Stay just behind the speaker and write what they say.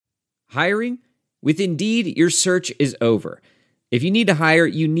Hiring? With Indeed, your search is over. If you need to hire,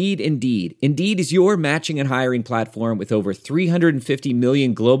 you need Indeed. Indeed is your matching and hiring platform with over 350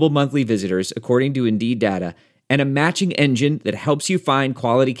 million global monthly visitors, according to Indeed data, and a matching engine that helps you find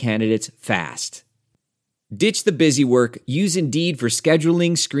quality candidates fast. Ditch the busy work. Use Indeed for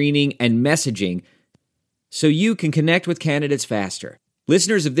scheduling, screening, and messaging so you can connect with candidates faster.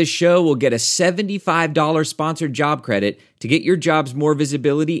 Listeners of this show will get a $75 sponsored job credit to get your jobs more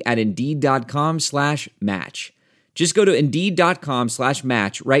visibility at Indeed.com/match. Just go to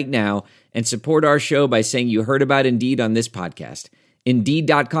Indeed.com/match right now and support our show by saying you heard about Indeed on this podcast.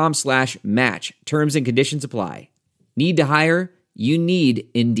 Indeed.com/match. Terms and conditions apply. Need to hire? You need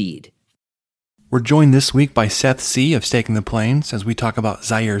Indeed. We're joined this week by Seth C. of Staking the Plains as we talk about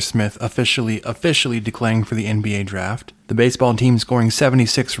Zhaire Smith officially declaring for the NBA draft, the baseball team scoring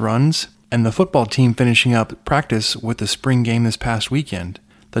 76 runs, and the football team finishing up practice with the spring game this past weekend.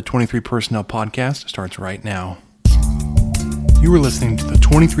 The 23 Personnel Podcast starts right now. You are listening to the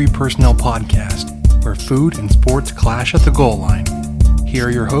 23 Personnel Podcast, where food and sports clash at the goal line. Here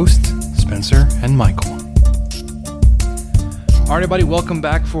are your hosts, Spencer and Michael. All right, everybody, welcome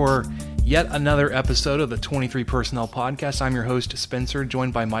back for yet another episode of the 23 Personnel Podcast. I'm your host, Spencer,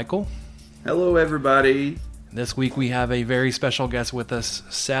 joined by Michael. Hello, everybody. This week we have a very special guest with us,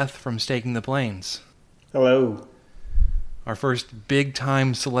 Seth from Staking the Plains. Hello. Our first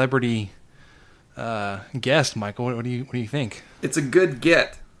big-time celebrity guest, Michael. What do you think? It's a good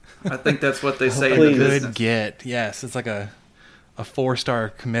get. I think that's what they say in Please. the business. Good get. Yes, it's like a 4-star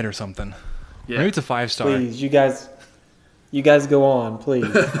commit or something. Yeah. Maybe it's a 5-star. Please, you guys go on, please.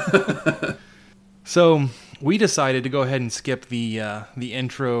 So we decided to go ahead and skip the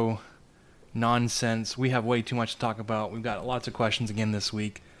intro nonsense. We have way too much to talk about. We've got lots of questions again this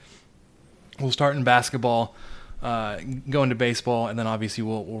week. We'll start in basketball, go into baseball, and then obviously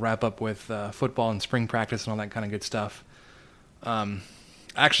we'll wrap up with football and spring practice and all that kind of good stuff.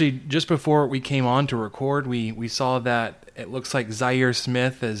 Actually, just before we came on to record, we saw that it looks like Zhaire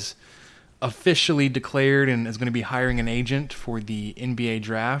Smith is officially declared and is going to be hiring an agent for the NBA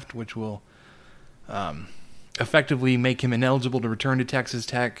draft, which will effectively make him ineligible to return to Texas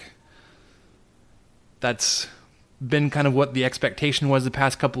Tech. That's been kind of what the expectation was the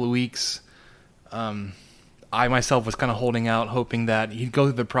past couple of weeks. I myself was kind of holding out, hoping that he'd go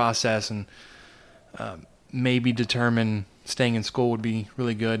through the process and maybe determine staying in school would be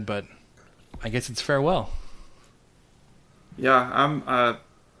really good, but I guess it's farewell. Yeah,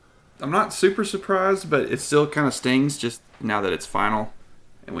 I'm not super surprised, but it still kind of stings just now that it's final,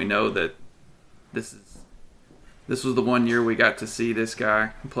 and we know that this was the one year we got to see this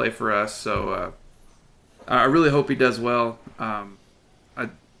guy play for us. So I really hope he does well. I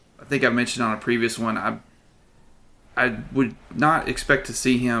think I mentioned on a previous one, I would not expect to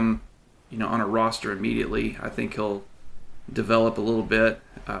see him, on a roster immediately. I think he'll develop a little bit,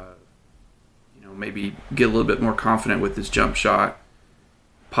 maybe get a little bit more confident with his jump shot,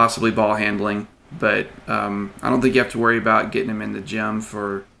 possibly ball handling. But I don't think you have to worry about getting him in the gym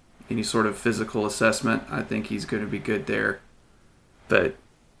for any sort of physical assessment. I think he's going to be good there. But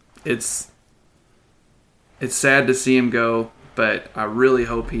it's sad to see him go, but I really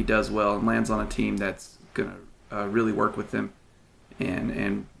hope he does well and lands on a team that's going to really work with him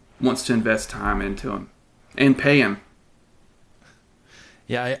and wants to invest time into him and pay him.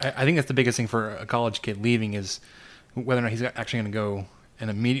 Yeah, I think that's the biggest thing for a college kid leaving is whether or not he's actually going to go and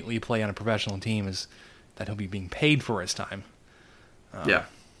immediately play on a professional team, is that he'll be being paid for his time. Yeah.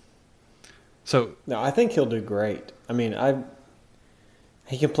 So No, I think he'll do great. I mean,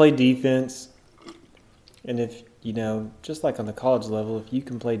 he can play defense, and if just like on the college level, if you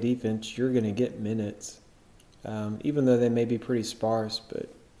can play defense, you're going to get minutes, even though they may be pretty sparse. But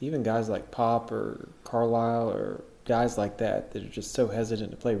even guys like Pop or Carlisle or guys like that are just so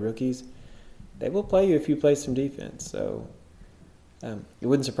hesitant to play rookies, they will play you if you play some defense. So it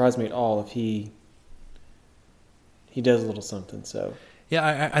wouldn't surprise me at all if he does a little something. So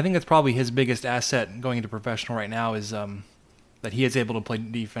yeah, I think that's probably his biggest asset going into professional right now is that he is able to play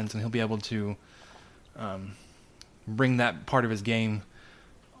defense, and he'll be able to bring that part of his game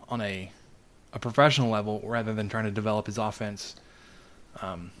on a professional level rather than trying to develop his offense.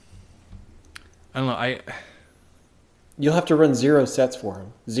 I don't know. you'll have to run 0 sets for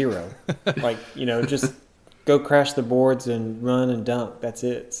him. 0. Just go crash the boards and run and dunk. That's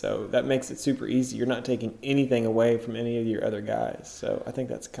it. So that makes it super easy. You're not taking anything away from any of your other guys. So I think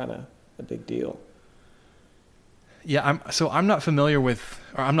that's kind of a big deal. Yeah, I'm not familiar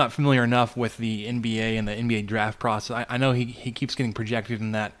enough with the NBA and the NBA draft process. I know he keeps getting projected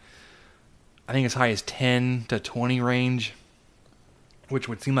in that, I think as high as 10 to 20 range. which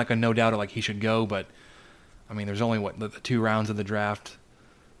would seem like a no doubter, like he should go. But I mean, there's only the 2 rounds of the draft.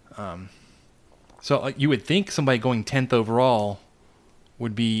 So you would think somebody going 10th overall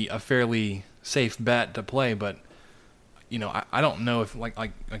would be a fairly safe bet to play, but I don't know if like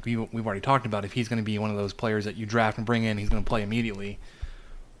we've already talked about, if he's going to be one of those players that you draft and bring in, he's going to play immediately,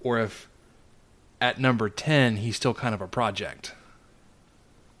 or if at number 10 he's still kind of a project.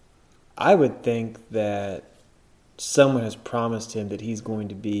 I would think that someone has promised him that he's going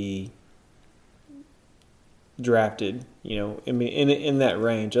to be drafted, I mean, in that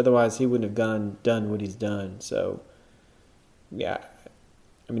range. Otherwise, he wouldn't have done what he's done. So, yeah,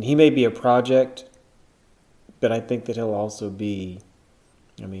 I mean, he may be a project, but I think that he'll also be,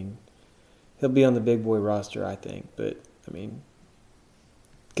 he'll be on the big boy roster, I think. But,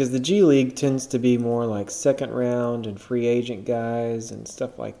 because the G League tends to be more like second round and free agent guys and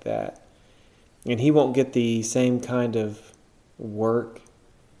stuff like that. And he won't get the same kind of work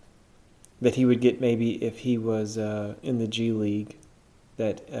that he would get maybe if he was in the G League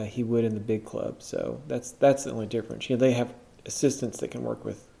that he would in the big club. So that's the only difference. They have assistants that can work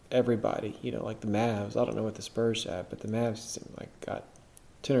with everybody, like the Mavs. I don't know what the Spurs have, but the Mavs seem like got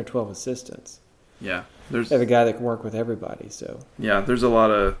 10 or 12 assistants. Yeah. They have a guy that can work with everybody. So yeah, there's a lot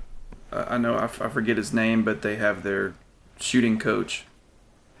of, I know, I forget his name, but they have their shooting coach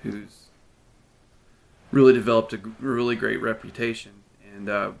who's really developed a really great reputation.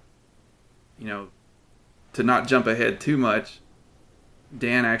 And, to not jump ahead too much,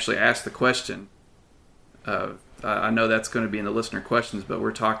 Dan actually asked the question. I know that's going to be in the listener questions, but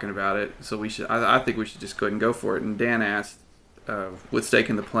we're talking about it, so I think we should just go ahead and go for it. And Dan asked, with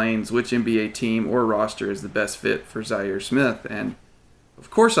Staking the Plains, which NBA team or roster is the best fit for Zhaire Smith? And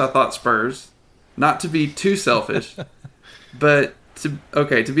of course, I thought Spurs. Not to be too selfish, but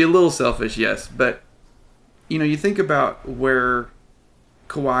to be a little selfish, yes. But you think about where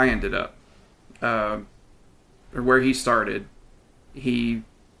Kawhi ended up. Or where he started. He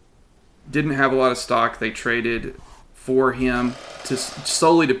didn't have a lot of stock. They traded for him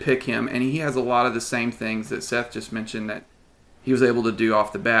solely to pick him, and he has a lot of the same things that Seth just mentioned that he was able to do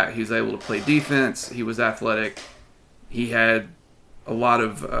off the bat. He was able to play defense. He was athletic. He had a lot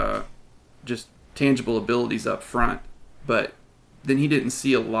of just tangible abilities up front, but then he didn't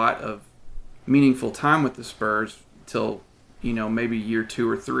see a lot of meaningful time with the Spurs until maybe year 2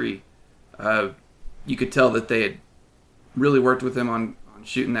 or 3. You could tell that they had really worked with him on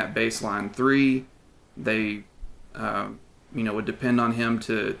shooting that baseline 3. They, would depend on him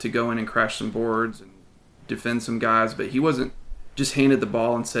to go in and crash some boards and defend some guys, but he wasn't just handed the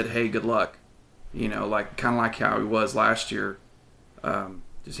ball and said, "Hey, good luck." Kind of like how he was last year.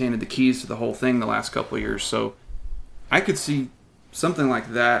 Just handed the keys to the whole thing the last couple of years. So I could see something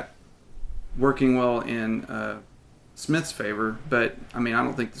like that working well in Smith's favor, but I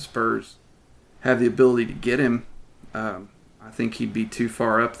don't think the Spurs have the ability to get him. I think he'd be too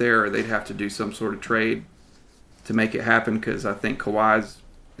far up there, or they'd have to do some sort of trade to make it happen, because I think Kawhi's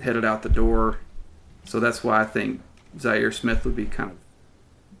headed out the door. So that's why I think Zhaire Smith would be kind of...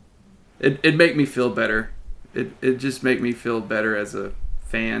 It'd make me feel better. It'd just make me feel better as a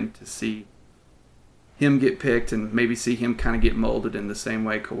fan to see him get picked and maybe see him kind of get molded in the same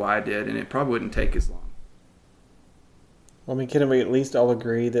way Kawhi did, and it probably wouldn't take as long. Well, can we at least all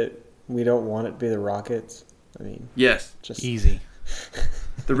agree that we don't want it to be the Rockets? Yes. Just easy.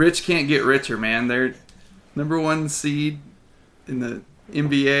 The rich can't get richer, man. They're number 1 seed in the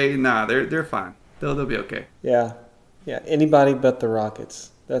NBA. Nah, they're fine. They'll be okay. Yeah. Anybody but the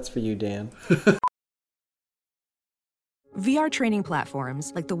Rockets. That's for you, Dan. VR training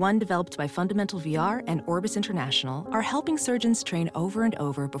platforms, like the one developed by Fundamental VR and Orbis International, are helping surgeons train over and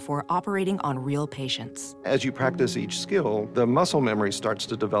over before operating on real patients. As you practice each skill, the muscle memory starts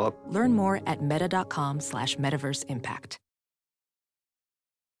to develop. Learn more at meta.com/metaverseimpact.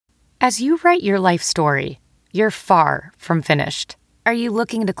 As you write your life story, you're far from finished. Are you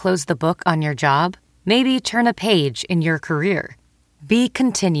looking to close the book on your job? Maybe turn a page in your career? Be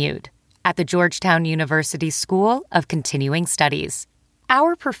continued at the Georgetown University School of Continuing Studies.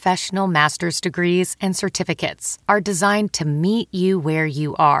 Our professional master's degrees and certificates are designed to meet you where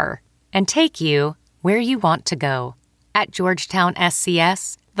you are and take you where you want to go. At Georgetown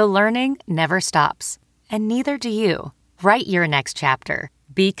SCS, the learning never stops, and neither do you. Write your next chapter.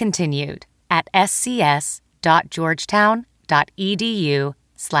 Be continued at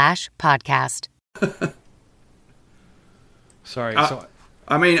scs.georgetown.edu/podcast. Sorry.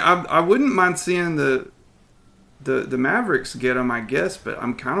 I wouldn't mind seeing the Mavericks get him, I guess, but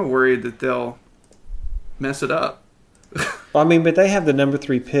I'm kind of worried that they'll mess it up. But they have the number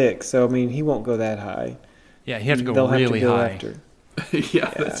 3 pick, so he won't go that high. Yeah, he has to go They'll really have to go high. After. Yeah,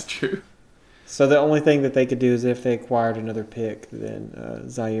 that's true. So the only thing that they could do is if they acquired another pick, then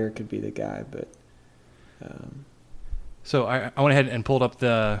Zhaire could be the guy. But So I went ahead and pulled up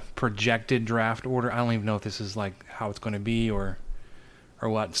the projected draft order. I don't even know if this is like how it's going to be or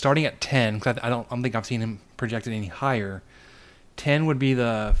what. Starting at 10, because I don't think I've seen him projected any higher. 10 would be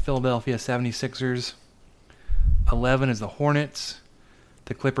the Philadelphia 76ers. 11 is the Hornets.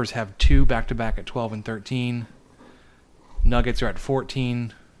 The Clippers have 2 back-to-back at 12 and 13. Nuggets are at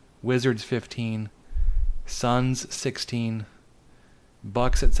 14. Wizards 15. Suns 16.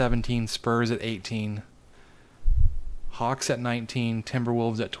 Bucks at 17. Spurs at 18. Hawks at 19.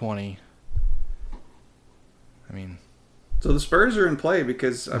 Timberwolves at 20. I mean... So the Spurs are in play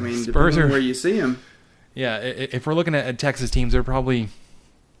because, I mean, Spurs depending on are, where you see them. Yeah, if we're looking at Texas teams, they're probably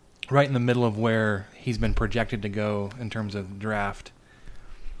right in the middle of where he's been projected to go in terms of draft.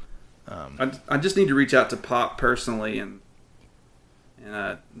 I just need to reach out to Pop personally and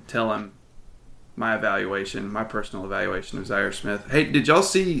tell him my personal evaluation of Zhaire Smith. Hey, did y'all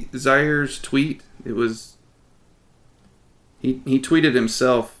see Zaire's tweet? It was he tweeted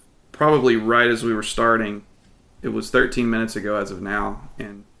himself probably right as we were starting. It was 13 minutes ago as of now,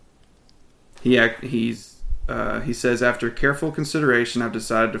 and he says, after careful consideration, I've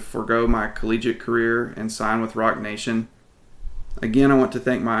decided to forego my collegiate career and sign with Rock Nation. Again, I want to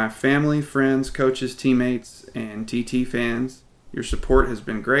thank my family, friends, coaches, teammates, and TT fans. Your support has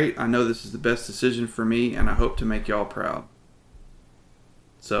been great. I know this is the best decision for me, and I hope to make y'all proud.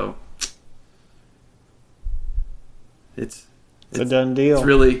 So, it's a done deal.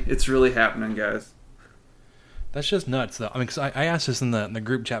 It's really happening, guys. That's just nuts, though. I mean, because I asked this in the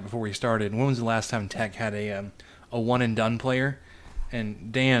group chat before we started. When was the last time Tech had a one and done player?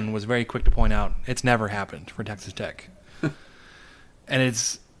 And Dan was very quick to point out it's never happened for Texas Tech. And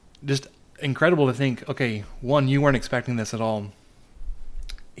it's just incredible to think. Okay, one, you weren't expecting this at all.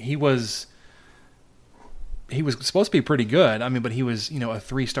 He was supposed to be pretty good. I mean, but he was a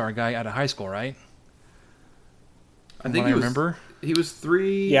 3-star guy out of high school, right? I think I remember he was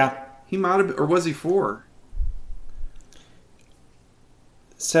 3. Yeah, he might have, or was he 4?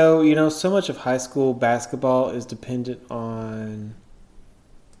 So, so much of high school basketball is dependent on,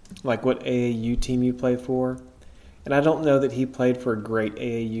 like, what AAU team you play for. And I don't know that he played for a great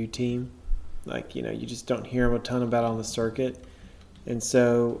AAU team. Like, you just don't hear him a ton about on the circuit. And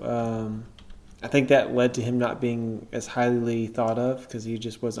so I think that led to him not being as highly thought of because he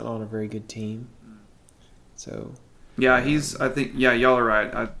just wasn't on a very good team. So... Yeah, y'all are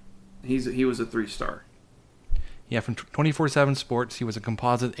right. He was a 3-star. Yeah, from 24/7 Sports, he was a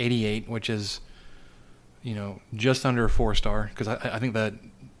composite 88, which is, just under a 4-star, because I think the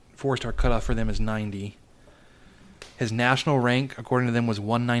 4-star cutoff for them is 90. His national rank, according to them, was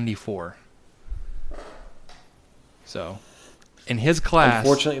 194. So, in his class,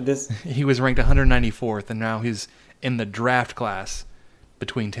 unfortunately, he was ranked 194th, and now he's in the draft class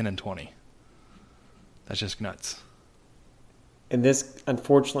between 10 and 20. That's just nuts. And this,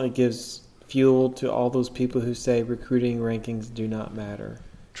 unfortunately, gives fuel to all those people who say recruiting rankings do not matter.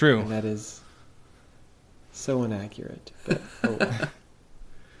 True. And that is so inaccurate. But, oh well.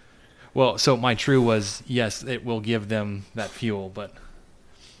 Well, so my true was, yes, it will give them that fuel, but...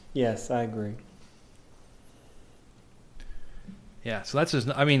 Yes, I agree. Yeah, so that's just...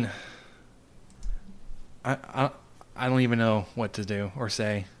 I mean, I don't even know what to do or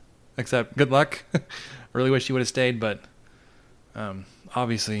say, except good luck. I really wish you would have stayed, but...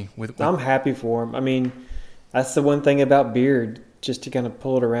 obviously, with I'm happy for him. I mean, that's the one thing about Beard, just to kind of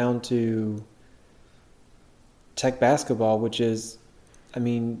pull it around to Tech basketball, which is, I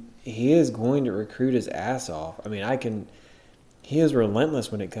mean, he is going to recruit his ass off. I mean, he is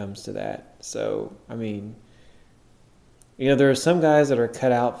relentless when it comes to that. So, I mean, there are some guys that are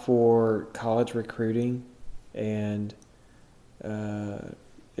cut out for college recruiting, and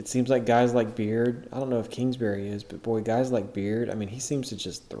it seems like guys like Beard, I don't know if Kingsbury is, but boy, guys like Beard, I mean, he seems to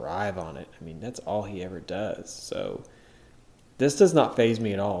just thrive on it. I mean, that's all he ever does. So this does not faze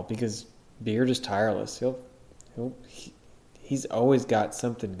me at all because Beard is tireless. He's always got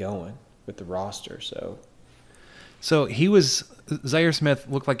something going with the roster. So Zhaire Smith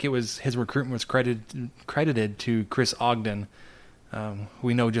looked like his recruitment was credited to Chris Ogden, who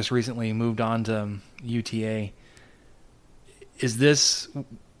we know just recently moved on to UTA.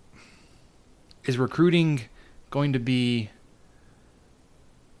 Is recruiting going to be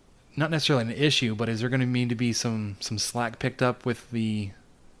not necessarily an issue, but is there going to need to be some slack picked up with the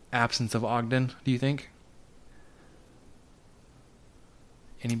absence of Ogden, do you think?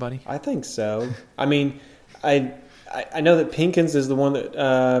 Anybody? I think so. I mean, I know that Pinkins is the one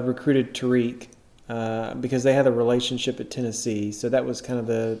that recruited Tariq. because they had a relationship at Tennessee, so that was kind of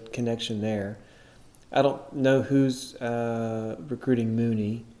the connection there. I don't know who's recruiting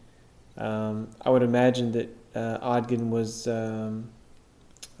Mooney. I would imagine that Ogden was.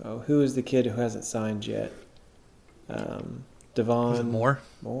 Who is the kid who hasn't signed yet? Devon. Is it Moore?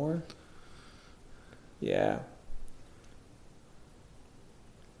 Moore? Yeah.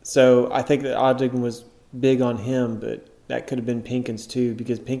 So I think that Ogden was big on him, but that could have been Pinkins too,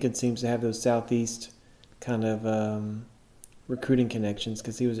 because Pinkins seems to have those Southeast kind of recruiting connections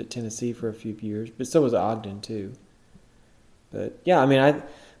because he was at Tennessee for a few years, but so was Ogden too. But yeah, I mean, I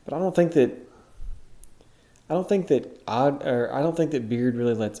don't think that Beard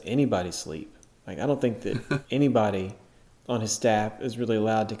really lets anybody sleep. Like, I don't think that anybody on his staff is really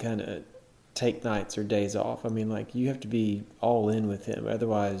allowed to kind of take nights or days off. I mean, like, you have to be all in with him.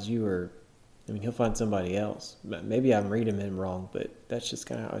 Otherwise, he'll find somebody else. Maybe I'm reading him wrong, but that's just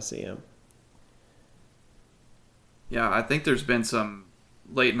kind of how I see him. Yeah, I think there's been some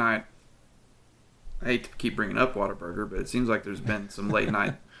late night. I hate to keep bringing up Whataburger, but it seems like there's been some late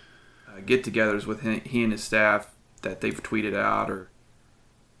night get-togethers with he and his staff that they've tweeted out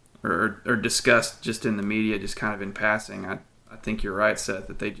or discussed just in the media, just kind of in passing. I think you're right, Seth,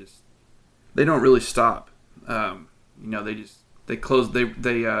 that they don't really stop. They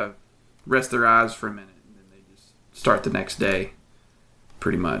rest their eyes for a minute and then they just start the next day,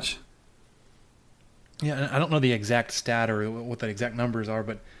 pretty much. Yeah, and I don't know the exact stat or what the exact numbers are,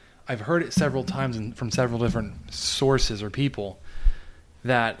 but I've heard it several times from several different sources or people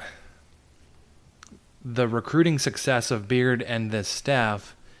that the recruiting success of Beard and the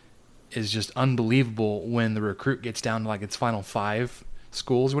staff is just unbelievable when the recruit gets down to like its final 5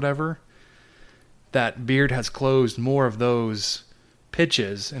 schools, whatever. That Beard has closed more of those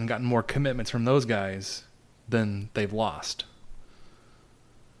pitches and gotten more commitments from those guys than they've lost.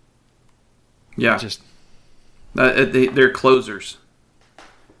 Yeah. They're closers.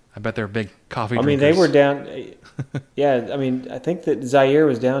 I bet they're big coffee drinkers. I mean, they were down. Yeah, I mean, I think that Zhaire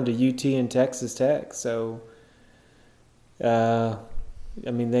was down to UT and Texas Tech. So, I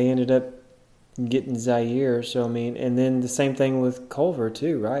mean, they ended up getting Zhaire. So, I mean, and then the same thing with Culver,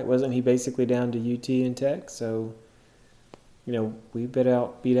 too, right? Wasn't he basically down to UT and Tech? So, we beat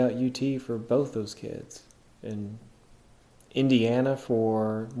out UT for both those kids. And Indiana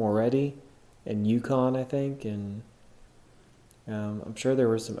for Moretti and UConn, I think, and I'm sure there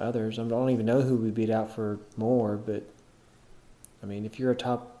were some others. I don't even know who we beat out for more, but I mean, if you're a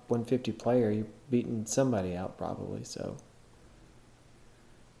top 150 player, you're beating somebody out probably. So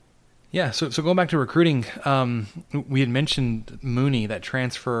yeah. So going back to recruiting, we had mentioned Mooney, that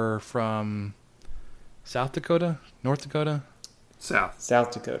transfer from North Dakota. It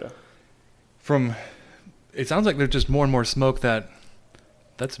sounds like there's just more and more smoke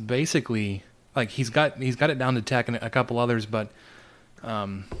that's basically. Like he's got it down to Tech and a couple others, but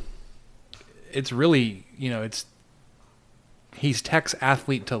it's really he's Tech's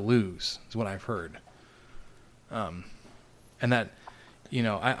athlete to lose is what I've heard, and that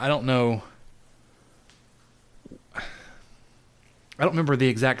I don't know. I don't remember the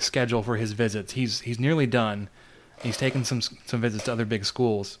exact schedule for his visits. He's nearly done. He's taken some visits to other big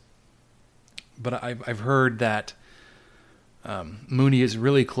schools, but I've heard that. Mooney is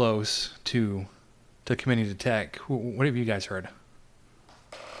really close to committing to Tech. What have you guys heard?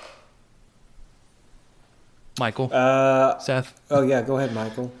 Michael? Seth? Oh, yeah, go ahead,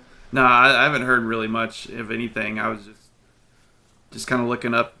 Michael. No, I haven't heard really much of anything. I was just kind of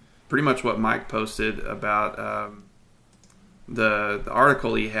looking up pretty much what Mike posted about the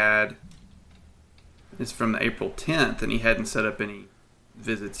article he had. It's from April 10th, and he hadn't set up any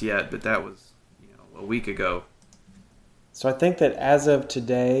visits yet, but that was a week ago. So I think that as of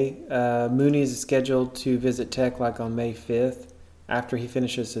today, Mooney is scheduled to visit Tech like on May 5th after he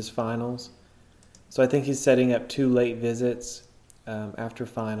finishes his finals. So I think he's setting up 2 late visits after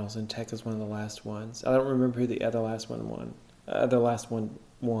finals, and Tech is one of the last ones. I don't remember who the other last one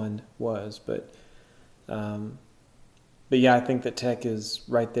was, but yeah, I think that Tech is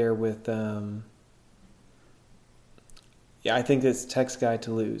right there with. I think it's Tech's guy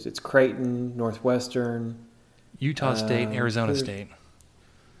to lose. It's Creighton, Northwestern. Utah State, Arizona State.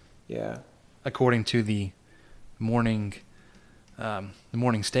 Yeah. According to the morning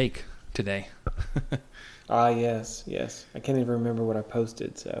steak today. Yes. I can't even remember what I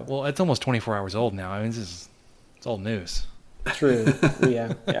posted. So. Well, it's almost 24 hours old now. I mean, it's old news. True.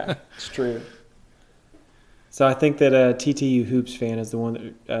 Yeah, it's true. So I think that TTU Hoops fan is the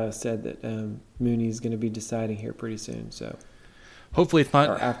one that said that Mooney's going to be deciding here pretty soon. So. Hopefully it's not...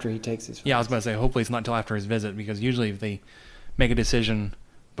 Or after he takes his... Yeah, I was about to say, hopefully it's not until after his visit, because usually if they make a decision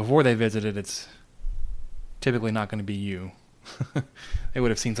before they visit it, it's typically not going to be you. They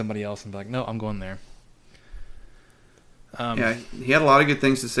would have seen somebody else and be like, no, I'm going there. Yeah, he had a lot of good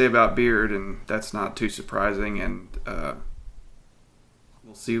things to say about Beard, and that's not too surprising. And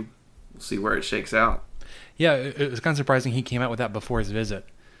we'll see where it shakes out. Yeah, it was kind of surprising he came out with that before his visit.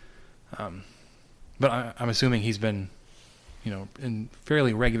 But I'm assuming he's been, in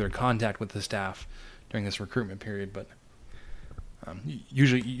fairly regular contact with the staff during this recruitment period. But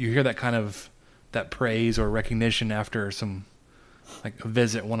usually you hear that kind of that praise or recognition after some like a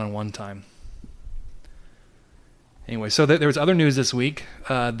visit one-on-one time. Anyway, so there was other news this week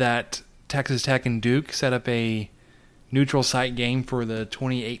that Texas Tech and Duke set up a neutral site game for the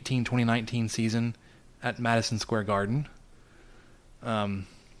 2018-2019 season at Madison Square Garden. Kind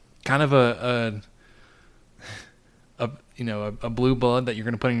of a blue blood that you're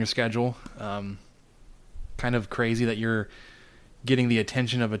going to put in your schedule. Kind of crazy that you're getting the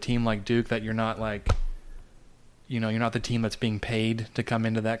attention of a team like Duke, that you're not like, you're not the team that's being paid to come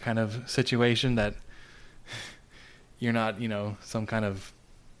into that kind of situation, that you're not, some kind of,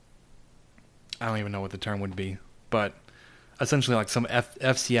 I don't even know what the term would be, but essentially like some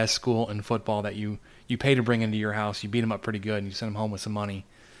FCS school in football that you pay to bring into your house, you beat them up pretty good, and you send them home with some money.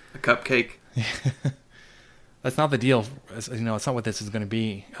 A cupcake. That's not the deal. It's not what this is going to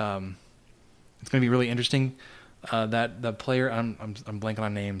be. It's going to be really interesting. That the player, I'm blanking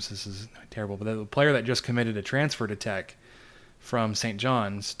on names. This is terrible. But the player that just committed a transfer to Tech from St.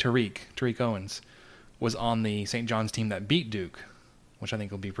 John's, Tariq Owens, was on the St. John's team that beat Duke, which I think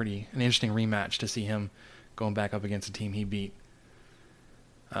will be an interesting rematch to see him going back up against a team he beat.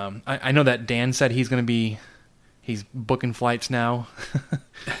 I know that Dan said he's booking flights now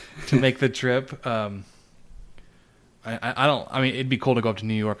to make the trip. It'd be cool to go up to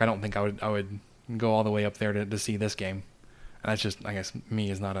New York. I don't think I would go all the way up there to see this game. And that's just, I guess, me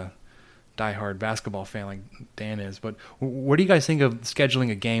as not a diehard basketball fan like Dan is. But what do you guys think of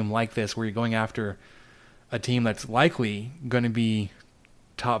scheduling a game like this where you're going after a team that's likely going to be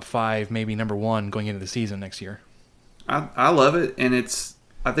top 5, maybe number 1 going into the season next year? I love it, and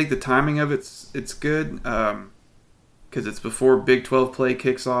I think the timing of it's good because it's before Big 12 play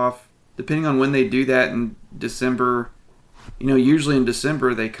kicks off. Depending on when they do that in December, usually in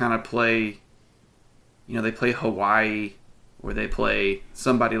December they kind of play, they play Hawaii or they play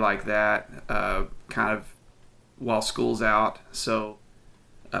somebody like that kind of while school's out. So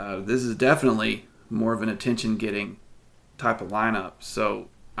this is definitely more of an attention-getting type of lineup. So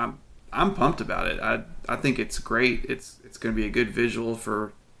I'm pumped about it. I think it's great. It's going to be a good visual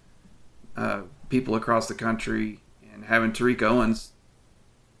for people across the country, and having Tariq Owens,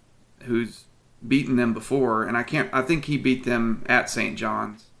 who's beaten them before, and I think he beat them at St.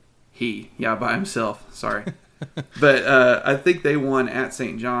 John's. By himself. Sorry, but I think they won at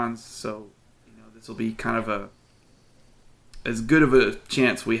St. John's. So this will be kind of as good of a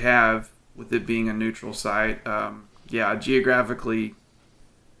chance we have with it being a neutral site. Geographically,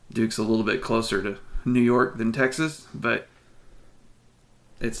 Duke's a little bit closer to New York than Texas, but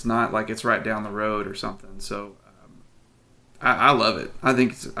it's not like it's right down the road or something. So I love it. I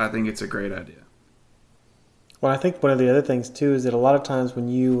think it's a great idea. Well, I think one of the other things too is that a lot of times when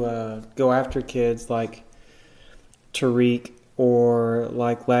you go after kids like Tariq, or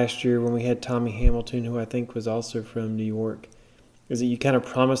like last year when we had Tommy Hamilton, who I think was also from New York, is that you kind of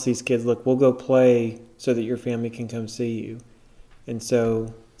promise these kids, look, we'll go play so that your family can come see you. And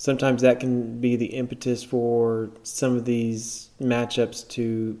so sometimes that can be the impetus for some of these matchups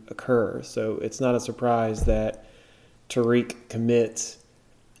to occur. So it's not a surprise that Tariq commits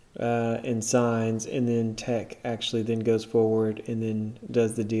and signs, and then Tech actually then goes forward and then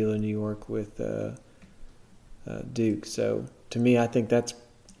does the deal in New York with Duke. So to me, I think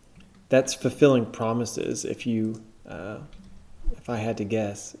that's fulfilling promises if I had to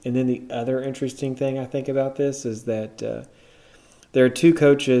guess. And then the other interesting thing I think about this is that there are 2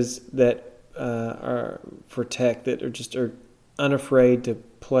 coaches that are for Tech that are unafraid to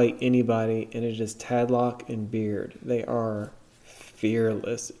play anybody, and it is Tadlock and Beard. They are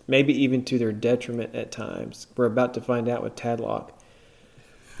fearless, maybe even to their detriment at times. We're about to find out with Tadlock.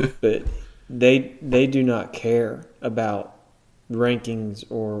 But they do not care about rankings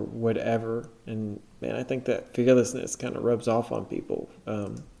or whatever. And man, I think that fearlessness kind of rubs off on people,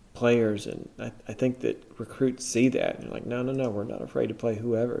 players, and I think that recruits see that and they're like, no, we're not afraid to play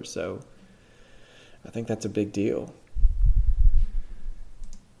whoever. So I think that's a big deal.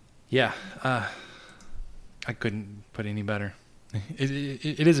 Yeah, I couldn't put it any better.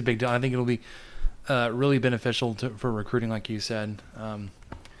 It is a big deal. I think it'll be really beneficial for recruiting, like you said. I'm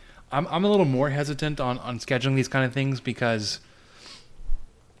a little more hesitant on scheduling these kind of things because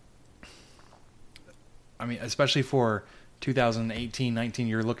I mean, especially for 2018-19,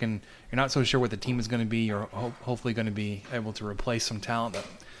 you're not so sure what the team is going to be. You're hopefully going to be able to replace some talent that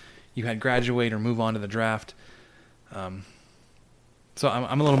you had graduate or move on to the draft. So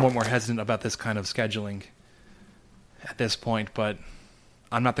I'm a little more hesitant about this kind of scheduling at this point, but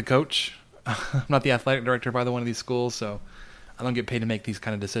I'm not the coach. I'm not the athletic director of either one of these schools, so I don't get paid to make these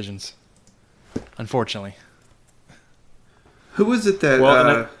kind of decisions, unfortunately. Who was it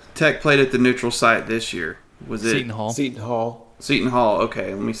that Tech played at the neutral site this year? Was it Seton Hall? Seton Hall. Seton Hall.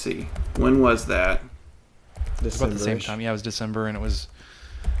 Okay, let me see. When was that? About the same time. Yeah, it was December, and it was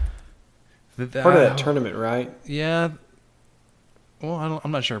part of that tournament, right? Yeah. Well,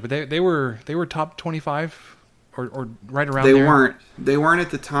 I'm not sure, but they were top 25 or right around there. They weren't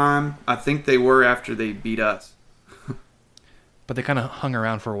at the time. I think they were after they beat us. But they kind of hung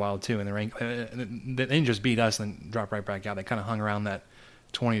around for a while too in the rank. They didn't just beat us and then drop right back out. They kind of hung around that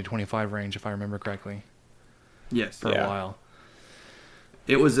 20 to 25 range, if I remember correctly. Yes, for a while.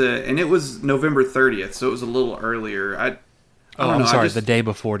 It was November 30th, so it was a little earlier. I'm sorry, the day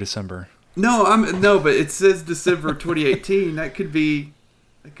before December. No, but it says December 2018. That could be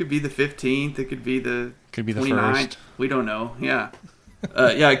the 15th. It could be the 29th. First. We don't know. Yeah,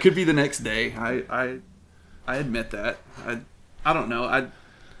 it could be the next day. I admit that. I don't know.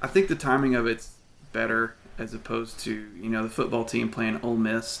 I think the timing of it's better as opposed to the football team playing Ole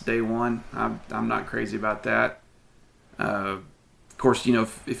Miss day one. I'm not crazy about that. Of course,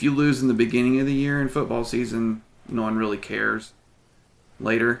 if you lose in the beginning of the year in football season, no one really cares.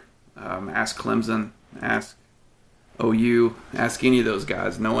 Later, ask Clemson, ask OU, ask any of those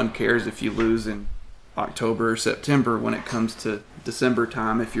guys. No one cares if you lose in October or September when it comes to December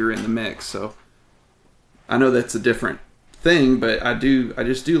time if you're in the mix. So I know that's a different thing, but I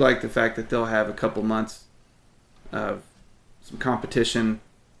just do like the fact that they'll have a couple months of some competition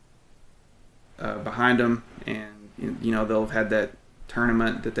behind them, and they'll have had that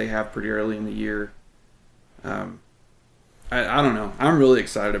tournament that they have pretty early in the year. I don't know. I'm really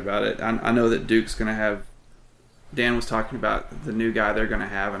excited about it. I know that Duke's going to have. Dan was talking about the new guy they're going to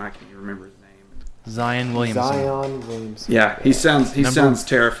have, and I can't even remember his name. Zion Williamson. Yeah, he sounds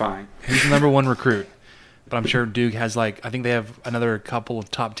terrifying. He's the number one recruit. But I'm sure Duke has I think they have another couple of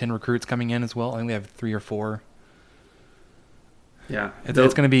top 10 recruits coming in as well. I think they have 3 or 4. Yeah. It's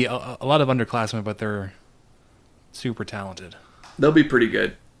going to be a lot of underclassmen, but they're super talented. They'll be pretty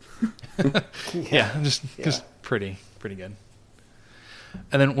good. Yeah, just pretty good.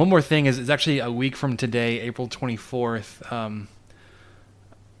 And then one more thing is, it's actually a week from today, April 24th.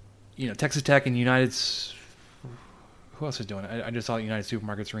 Texas Tech and United's. Who else is doing it? I just saw United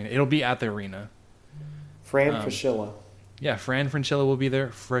Supermarkets Arena. It'll be at the arena. Fran Fraschilla. Yeah, Fran Fraschilla will be there.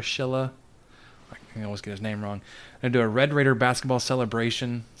 Fraschilla. I can always get his name wrong. They're going to do a Red Raider basketball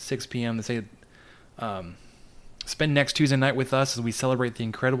celebration, 6 p.m. They say, spend next Tuesday night with us as we celebrate the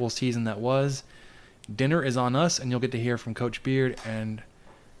incredible season that was. Dinner is on us, and you'll get to hear from Coach Beard and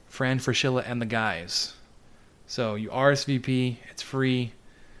Fran Fraschilla and the guys. So you RSVP. It's free.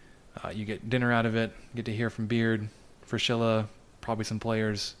 You get dinner out of it. You get to hear from Beard, Fraschilla, probably some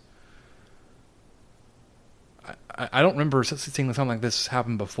players. I don't remember seeing something like this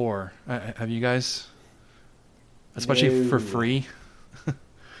happen before. Have you guys? Especially for free?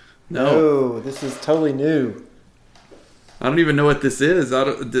 No, this is totally new. I don't even know what this is.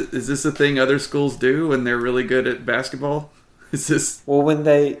 Is this a thing other schools do when they're really good at basketball? Is this? Well, when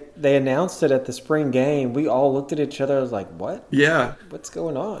they announced it at the spring game, we all looked at each other. I was like, "What? Yeah, what's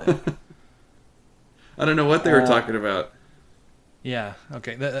going on?" I don't know what they were talking about. Yeah.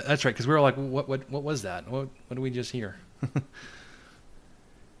 Okay. That's right. Because we were like, "What was that? What did we just hear?"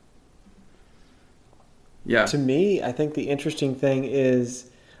 Yeah. To me, I think the interesting thing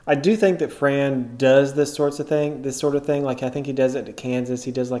is, I do think that Fran does this sort of thing. Like, I think he does it at Kansas.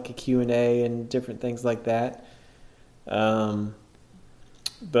 He does like a Q&A and different things like that.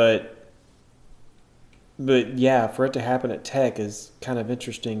 But yeah, for it to happen at Tech is kind of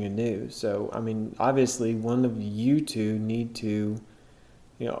interesting and new. So, I mean, obviously one of you two need to,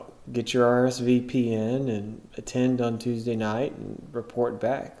 get your RSVP in and attend on Tuesday night and report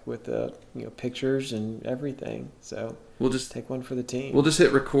back with pictures and everything. So we'll just take one for the team. We'll just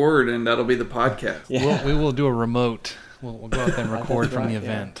hit record and that'll be the podcast. Yeah. We will do a remote. We'll go out there and record from the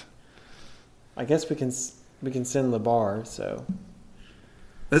event. Yeah. I guess we can send LeBar. So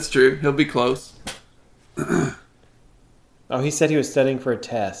that's true. He'll be close. Oh, he said he was studying for a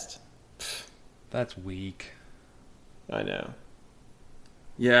test. That's weak. I know.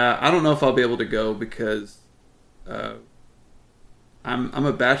 Yeah, I don't know if I'll be able to go because I'm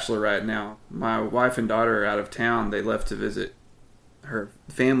a bachelor right now. My wife and daughter are out of town. They left to visit her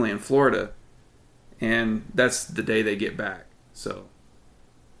family in Florida, and that's the day they get back. So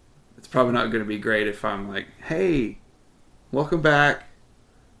it's probably not going to be great if I'm like, hey, welcome back.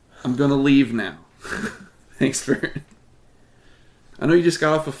 I'm going to leave now. Thanks for... I know you just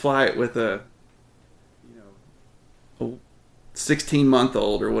got off a flight with a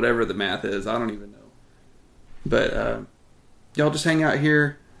 16-month-old or whatever the math is. I don't even know. But y'all just hang out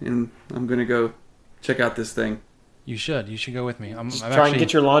here, and I'm going to go check out this thing. You should. You should go with me. I'm try and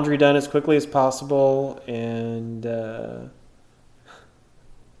get your laundry done as quickly as possible, and...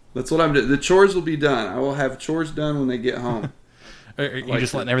 That's what I'm doing. The chores will be done. I will have chores done when they get home. Are you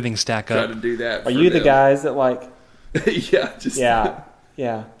just letting everything stack up? Try to do that. Are you the guys that like... Yeah.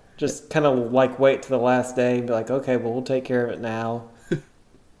 Just kind of like wait to the last day and be like, okay, well, we'll take care of it now.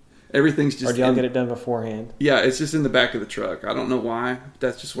 Everything's just... Or do y'all get it done beforehand? Yeah, it's just in the back of the truck. I don't know why.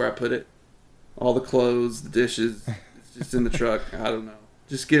 That's just where I put it. All the clothes, the dishes, it's just in the truck. I don't know.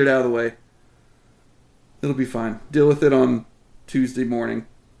 Just get it out of the way. It'll be fine. Deal with it on Tuesday morning.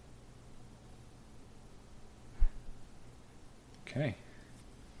 Okay.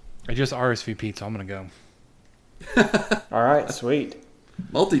 I just RSVP'd, so I'm going to go. All right, sweet.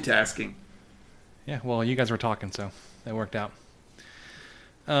 Multitasking. Yeah, well, you guys were talking, so that worked out.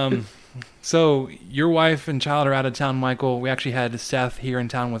 So your wife and child are out of town, Michael. We actually had Seth here in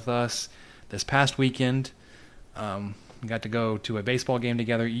town with us this past weekend. We got to go to a baseball game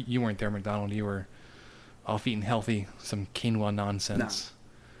together. You weren't there, McDonald. You were off eating healthy, some quinoa nonsense. No.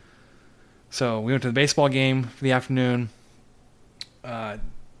 So we went to the baseball game for the afternoon.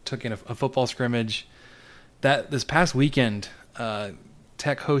 Took in a football scrimmage. This past weekend,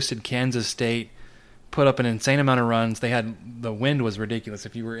 Tech hosted Kansas State, put up an insane amount of runs. The wind was ridiculous.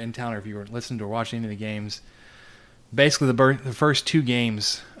 If you were in town or if you were listening or watching any of the games, basically the first two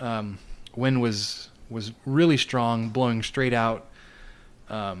games, wind was really strong, blowing straight out.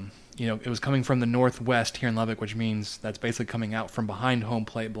 It was coming from the northwest here in Lubbock, which means that's basically coming out from behind home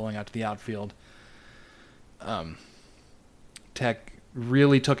plate, blowing out to the outfield. Tech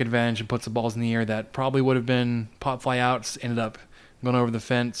really took advantage and put some balls in the air that probably would have been pop fly outs, ended up going over the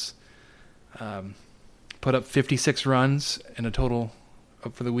fence. Put up 56 runs in a total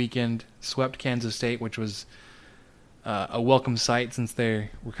for the weekend. Swept Kansas State, which was a welcome sight since they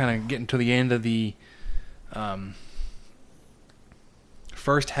were kind of getting to the end of the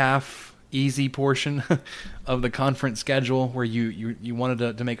first half easy portion of the conference schedule, where you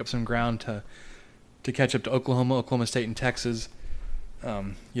wanted to make up some ground to catch up to Oklahoma State, and Texas.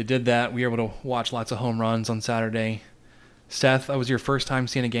 You did that. We were able to watch lots of home runs on Saturday. Seth, that was your first time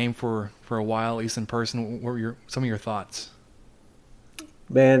seeing a game for a while, at least in person. What were some of your thoughts?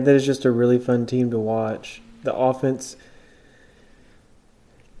 Man, that is just a really fun team to watch. The offense,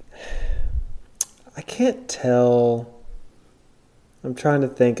 I can't tell. I'm trying to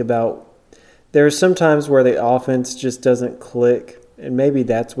think about. There are some times where the offense just doesn't click, and maybe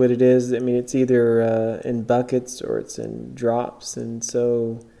that's what it is. I mean, it's either in buckets or it's in drops, and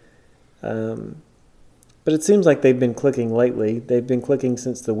so. But it seems like they've been clicking lately. They've been clicking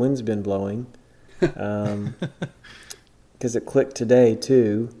since the wind's been blowing. Because it clicked today,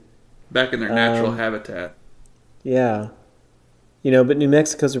 too. Back in their natural habitat. Yeah. But New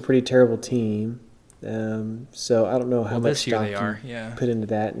Mexico's a pretty terrible team. So I don't know how much stock you put into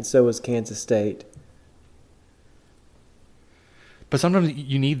that. And so is Kansas State. But sometimes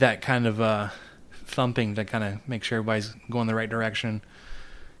you need that kind of thumping to kind of make sure everybody's going the right direction.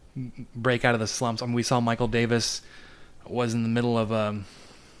 Break out of the slumps. I mean, we saw Michael Davis was in the middle of I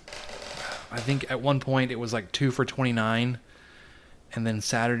think at one point it was like 2 for 29, and then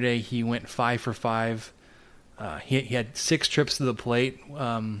Saturday he went 5 for 5. He had 6 trips to the plate.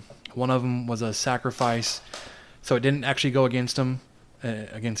 One of them was a sacrifice, so it didn't actually go against him,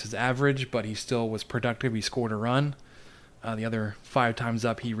 against his average, but he still was productive. He scored a run. The other 5 times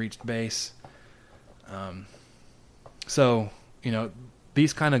up he reached base. So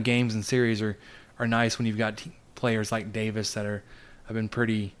these kind of games and series are nice when you've got players like Davis that have been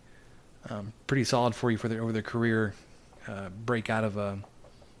pretty solid for you over their career, break out of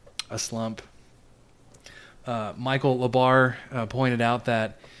a slump. Michael Labar pointed out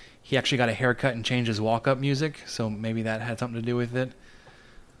that he actually got a haircut and changed his walk-up music, so maybe that had something to do with it.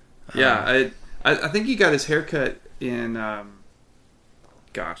 Yeah, I think he got his haircut in,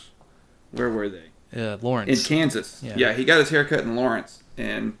 where were they? Lawrence. In Kansas. Yeah, he got his haircut in Lawrence.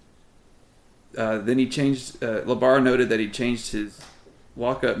 And then he changed, Labar noted that he changed his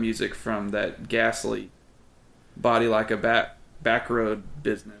walk-up music from that ghastly Body Like a Back Road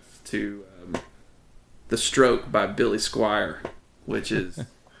business to The Stroke by Billy Squier, which is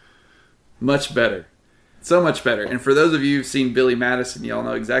much better. So much better. And for those of you who've seen Billy Madison, y'all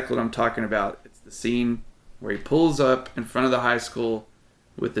know exactly what I'm talking about. It's the the scene where he pulls up in front of the high school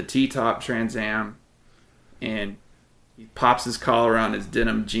with the T-top Trans Am, and he pops his collar on his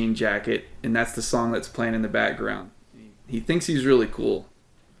denim jean jacket, and that's the song that's playing in the background. He thinks he's really cool,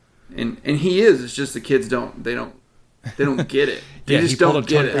 and he is. It's just the kids don't get it. They just don't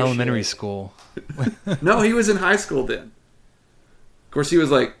get it. Elementary school. No, he was in high school then. Of course, he was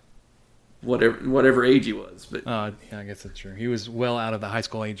like whatever age he was, but yeah, I guess that's true. He was well out of the high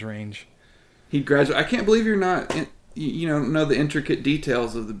school age range. He graduated. I can't believe you're not, know the intricate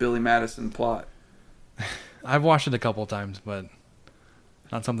details of the Billy Madison plot. I've watched it a couple times, but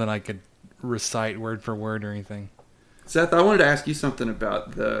not something I could recite word for word or anything. Seth, I wanted to ask you something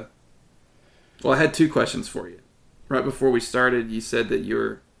about I had two questions for you. Right before we started, you said that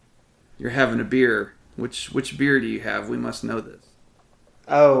you're having a beer. Which beer do you have? We must know this.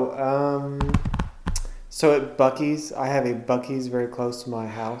 So at Buc-ee's, I have a Buc-ee's very close to my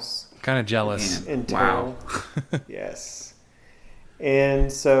house. Kind of jealous. Man, wow. Yes.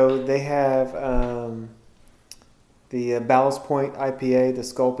 And so they have the Ballast Point IPA, the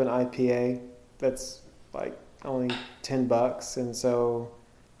Sculpin IPA. That's like only $10, and so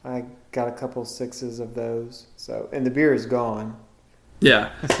I got a couple sixes of those. So, and the beer is gone. Yeah,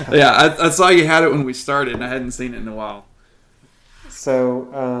 yeah. I saw you had it when we started, and I hadn't seen it in a while.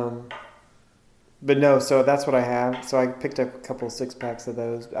 So, but no. So that's what I have. So I picked up a couple 6-packs of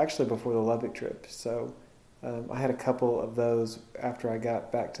those actually before the Lubbock trip. So I had a couple of those after I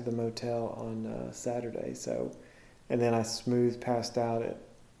got back to the motel on Saturday. So, and then I passed out at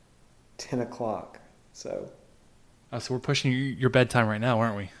 10 o'clock. So. So we're pushing your bedtime right now,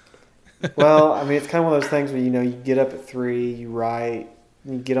 aren't we? Well, I mean, it's kind of one of those things where, you get up at 3, you write,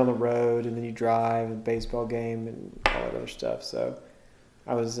 and you get on the road, and then you drive, and baseball game, and all that other stuff. So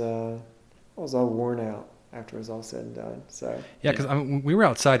I was all worn out after it was all said and done. So yeah, because we were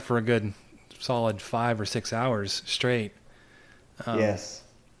outside for a good solid 5 or 6 hours straight. Yes.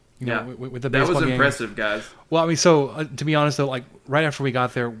 With the baseball that was game. Impressive, guys. Well, I mean, so to be honest, though, like right after we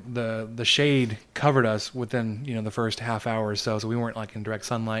got there, the shade covered us within the first half hour or so we weren't like in direct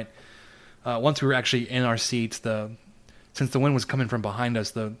sunlight. Once we were actually in our seats, since the wind was coming from behind us,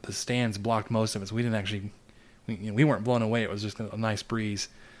 the stands blocked most of us. We didn't actually, we weren't blown away. It was just a nice breeze.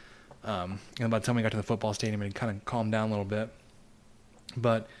 And by the time we got to the football stadium, it kind of calmed down a little bit.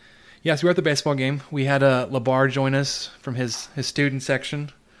 But yeah, so we were at the baseball game. We had LeBar join us from his student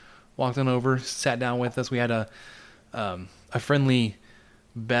section. Walked on over, sat down with us. We had a friendly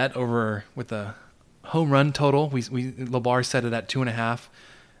bet over with the home run total. LeBar set it at 2.5,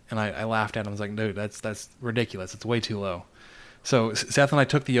 and I laughed at him. I was like, "Dude, that's ridiculous. It's way too low." So Seth and I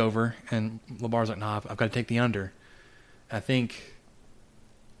took the over, and LeBar's like, "Nah, I've got to take the under." I think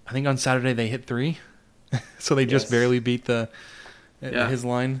on Saturday they hit 3, so they just barely beat his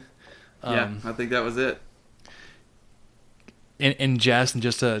line. I think that was it. In jest and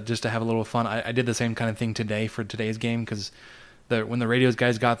just to have a little fun, I did the same kind of thing today for today's game because when the radios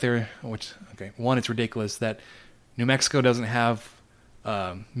guys got there, one, it's ridiculous that New Mexico doesn't have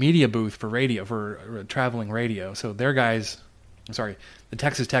media booth for traveling radio. So their guys, the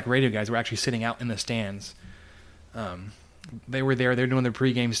Texas Tech radio guys were actually sitting out in the stands. They were there. They're doing their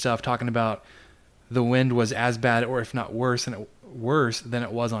pregame stuff, talking about the wind was as bad or if not worse than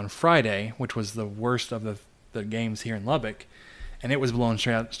it was on Friday, which was the worst of the games here in Lubbock. And it was blown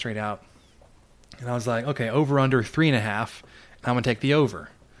straight out. And I was like, okay, over under 3.5. And I'm going to take the over.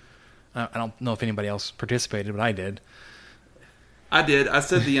 I don't know if anybody else participated, but I did. I did. I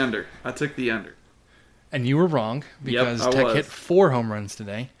said the under. I took the under. And you were wrong because Tech hit 4 home runs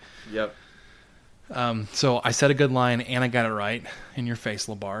today. Yep. So I set a good line and I got it right in your face,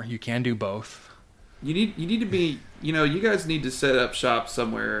 LeBar. You can do both. You need to be, you guys need to set up shop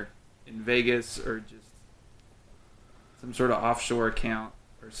somewhere in Vegas or just some sort of offshore account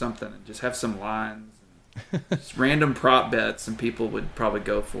or something and just have some lines and just random prop bets and people would probably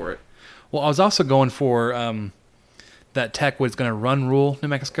go for it. Well, I was also going for that Tech was going to run rule New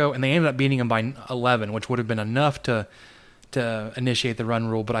Mexico, and they ended up beating them by 11, which would have been enough to initiate the run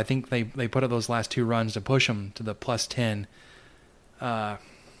rule, but I think they put up those last 2 runs to push them to the plus 10. It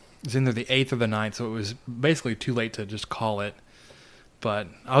was either the 8th or the 9th, so it was basically too late to just call it. But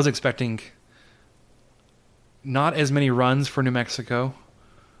I was expecting not as many runs for New Mexico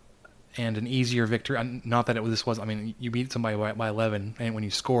and an easier victory. Not that you beat somebody by 11, and when you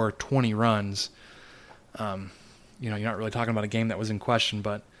score 20 runs, you're not really talking about a game that was in question,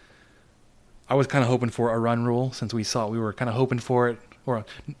 but I was kind of hoping for a run rule since we were kind of hoping for it, or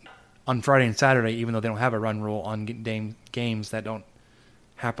on Friday and Saturday, even though they don't have a run rule on games that don't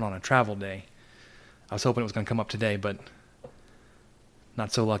happen on a travel day. I was hoping it was going to come up today, but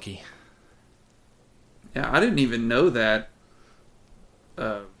not so lucky. Yeah, I didn't even know that.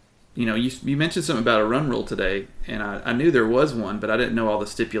 You mentioned something about a run rule today, and I knew there was one, but I didn't know all the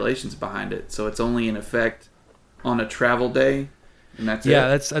stipulations behind it. So it's only in effect on a travel day, and that's it? Yeah,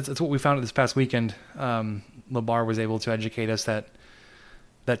 that's what we found this past weekend. LeBar was able to educate us that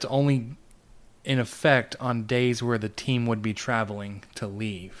that's only in effect on days where the team would be traveling to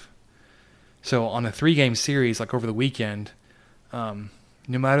leave. So on a 3-game series, like over the weekend, no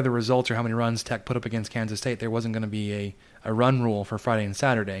matter the results or how many runs Tech put up against Kansas State, there wasn't going to be a run rule for Friday and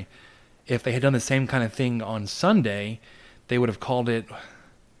Saturday. If they had done the same kind of thing on Sunday, they would have called it,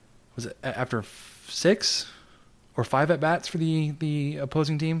 was it after 6 or 5 at-bats for the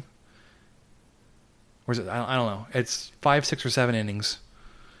opposing team? Or is it, I don't know. It's 5, 6, or 7 innings.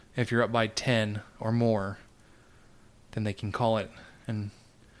 If you're up by 10 or more, then they can call it. And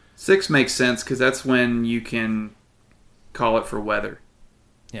 6 makes sense because that's when you can call it for weather.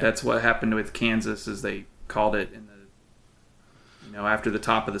 Yeah. That's what happened with Kansas, is they called it in the, after the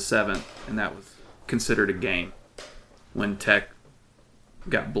top of the 7th, and that was considered a game when Tech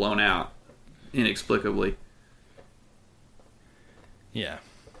got blown out inexplicably. Yeah.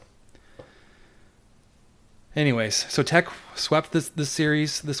 Anyways, so Tech swept this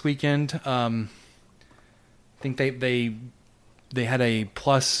series this weekend. I think they had a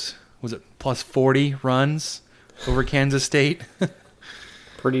plus 40 runs over Kansas State.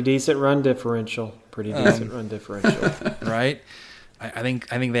 Pretty decent run differential. Right? I think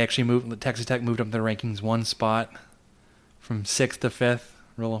they actually moved. Texas Tech moved up the rankings 1 spot from 6th to 5th.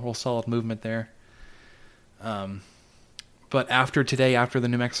 Real solid movement there. But after the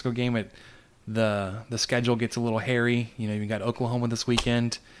New Mexico game, the schedule gets a little hairy. You got Oklahoma this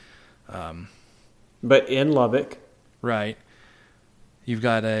weekend. But in Lubbock. Right. You've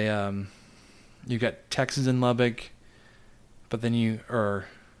got Texas in Lubbock, but then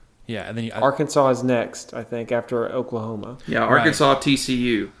Arkansas is next, I think, after Oklahoma. Yeah, Arkansas, right.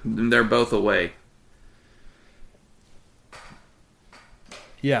 TCU, they're both away.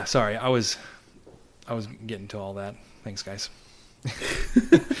 Yeah, sorry, I was getting to all that. Thanks, guys.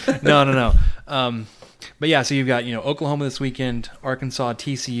 No. But yeah, so you've got Oklahoma this weekend, Arkansas,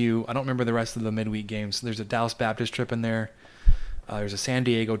 TCU. I don't remember the rest of the midweek games. There's a Dallas Baptist trip in there. There's a San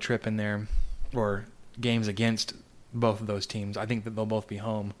Diego trip in there, or games against both of those teams. I think that they'll both be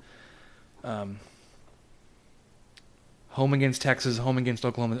home. Home against Texas, home against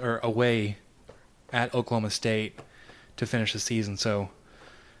Oklahoma, or away at Oklahoma State to finish the season. So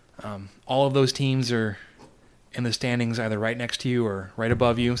all of those teams are in the standings either right next to you or right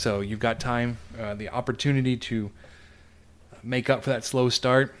above you. So you've got time, the opportunity to make up for that slow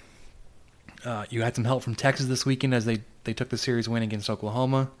start. You had some help from Texas this weekend as they took the series win against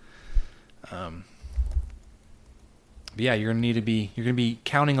Oklahoma. But yeah, you're going to be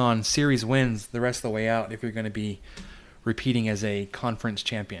counting on series wins the rest of the way out if you're going to be repeating as a conference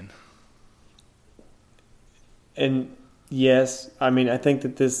champion. And yes, I think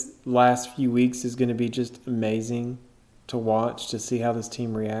that this last few weeks is going to be just amazing to watch, to see how this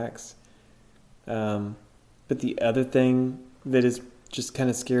team reacts. But the other thing that is just kind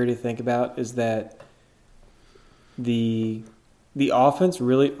of scary to think about is that the offense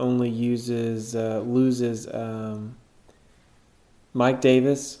really only loses Mike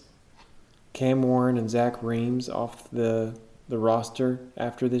Davis, Cam Warren, and Zach Reams off the roster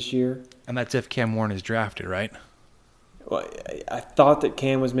after this year. And that's if Cam Warren is drafted, right? Well, I thought that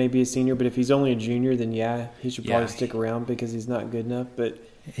Cam was maybe a senior, but if he's only a junior, then yeah, he should probably stick around because he's not good enough. But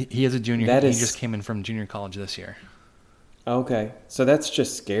he is a junior. He just came in from junior college this year. Okay, so that's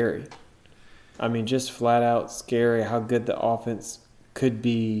just scary. Just flat out scary how good the offense could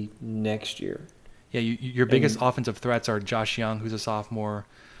be next year. Yeah, your biggest offensive threats are Josh Young, who's a sophomore,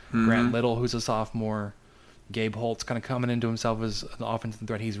 Grant Little, who's a sophomore, Gabe Holt's kind of coming into himself as an offensive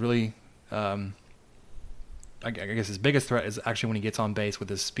threat. He's really, I guess his biggest threat is actually when he gets on base with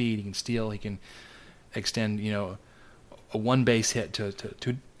his speed. He can steal, he can extend, a 1-base hit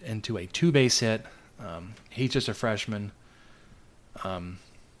into a 2-base hit. He's just a freshman.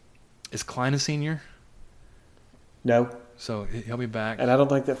 Is Klein a senior? No. So he'll be back. And I don't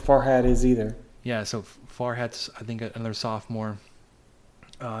think that Farhad is either. Yeah, so Farhad's, I think, another sophomore.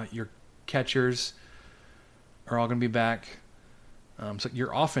 Your catchers are all going to be back. So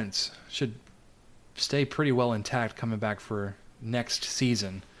your offense should stay pretty well intact coming back for next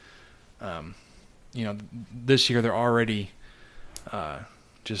season. This year they're already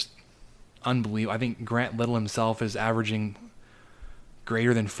just unbelievable. I think Grant Little himself is averaging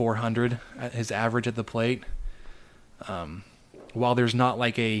greater than 400 at his average at the plate. While there's not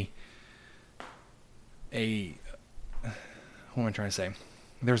like a what am I trying to say?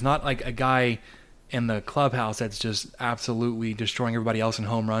 There's not like a guy in the clubhouse that's just absolutely destroying everybody else in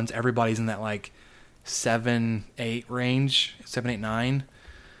home runs. Everybody's in that like 7, 8 range, 7, 8, 9.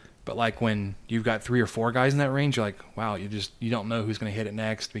 But like when you've got 3 or 4 guys in that range, you're like, wow, you don't know who's going to hit it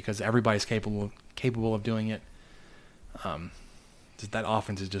next because everybody's capable of doing it. That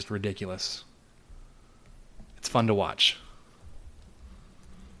offense is just ridiculous. It's fun to watch.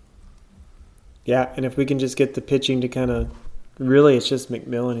 Yeah, and if we can just get the pitching to kind of really, it's just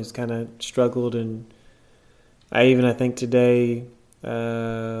McMillan who's kind of struggled, and I think today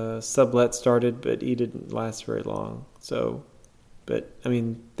Sublette started, but he didn't last very long. So, but I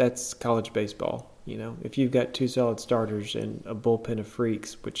mean that's college baseball. If you've got 2 solid starters and a bullpen of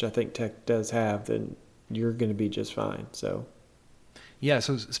freaks, which I think Tech does have, then you're going to be just fine. So, yeah.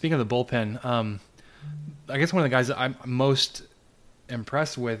 So speaking of the bullpen, I guess one of the guys that I'm most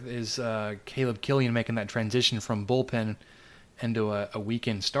impressed with is Caleb Killian making that transition from bullpen into a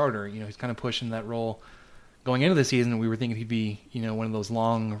weekend starter. He's kind of pushing that role. Going into the season, we were thinking he'd be, one of those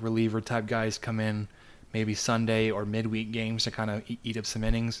long reliever type guys, come in maybe Sunday or midweek games to kind of eat up some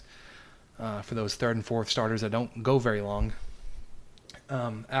innings for those 3rd and 4th starters that don't go very long.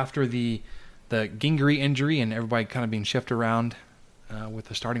 After the Gingery injury and everybody kind of being shifted around with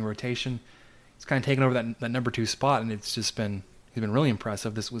the starting rotation, he's kind of taken over that number 2 spot, and he's been really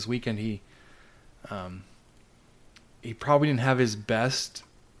impressive. This weekend he probably didn't have his best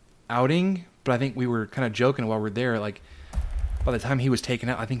outing, but I think we were kind of joking while we were there. Like, by the time he was taken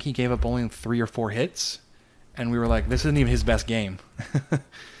out, I think he gave up only 3 or 4 hits, and we were like, this isn't even his best game.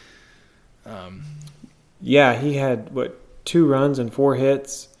 Yeah, he had 2 runs and 4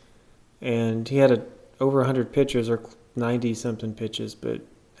 hits, and he had over 100 pitches or 90 something pitches. But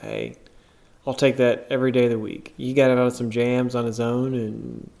hey, I'll take that every day of the week. He got out of some jams on his own,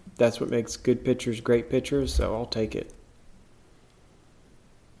 and that's what makes good pitchers great pitchers, so I'll take it.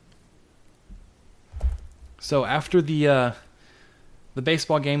 So after the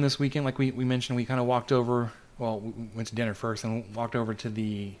baseball game this weekend, like we mentioned, we kind of walked over. Well, we went to dinner first and walked over to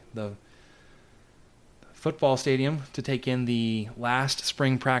the football stadium to take in the last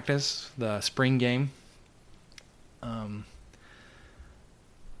spring practice, the spring game.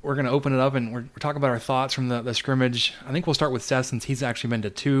 We're going to open it up and we're talking about our thoughts from the scrimmage. I think we'll start with Seth since he's actually been to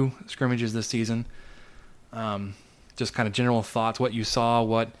 2 scrimmages this season. Just kind of general thoughts, what you saw,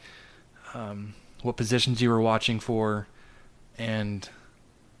 what positions you were watching for, and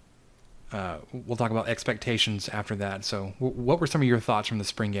we'll talk about expectations after that. So what were some of your thoughts from the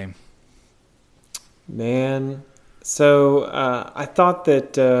spring game? Man, so I thought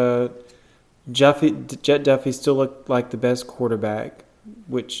that Jet Duffy still looked like the best quarterback,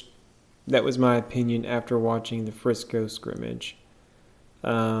 which that was my opinion after watching the Frisco scrimmage.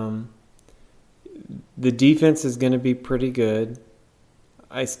 The defense is going to be pretty good.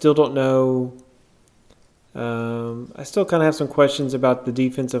 I still don't know. I still kind of have some questions about the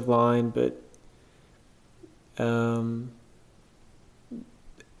defensive line, but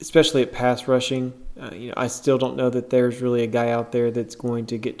especially at pass rushing, I still don't know that there's really a guy out there that's going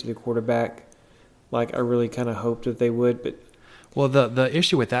to get to the quarterback like I really kind of hoped that they would. But well, the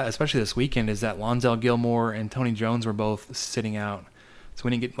issue with that, especially this weekend, is that Lonzel Gilmore and Tony Jones were both sitting out. So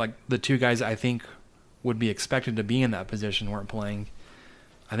we didn't get like the 2 guys I think would be expected to be in that position weren't playing.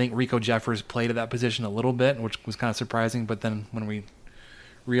 I think Rico Jeffers played at that position a little bit, which was kind of surprising. But then when we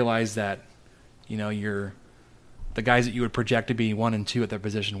realized that, the guys that you would project to be 1 and 2 at that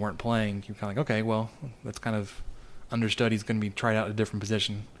position weren't playing, you're kind of like, okay, well, that's kind of understood. He's going to be tried out at a different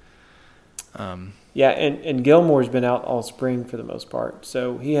position. Yeah, and Gilmore's been out all spring for the most part,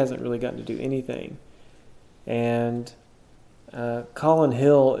 so he hasn't really gotten to do anything. And Colin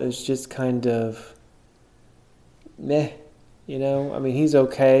Hill is just kind of meh, I mean, he's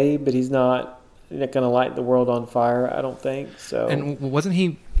okay, but he's not going to light the world on fire, I don't think. So. And wasn't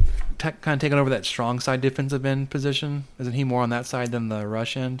he kind of taking over that strong side defensive end position? Isn't he more on that side than the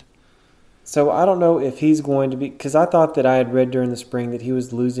rush end? So I don't know if he's going to be, because I thought that I had read during the spring that he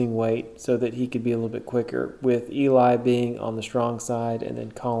was losing weight so that he could be a little bit quicker, with Eli being on the strong side and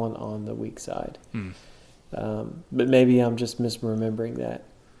then Colin on the weak side. But maybe I'm just misremembering that.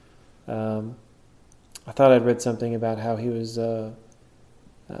 I thought I'd read something about how he was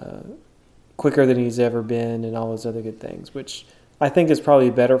quicker than he's ever been and all those other good things, which I think is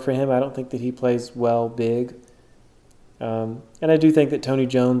probably better for him. I don't think that he plays well big. And I do think that Tony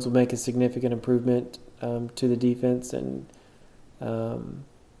Jones will make a significant improvement to the defense. But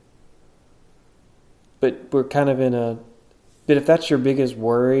we're kind of in a – but if that's your biggest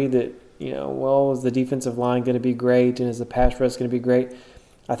worry, that, is the defensive line going to be great and is the pass rush going to be great?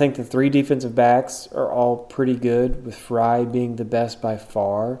 I think the 3 defensive backs are all pretty good, with Fry being the best by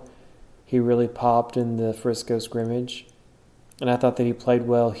far. he really popped in the Frisco scrimmage. And I thought that he played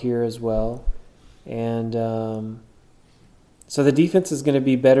well here as well. And so the defense is going to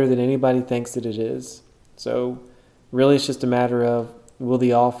be better than anybody thinks that it is. So really it's just a matter of, will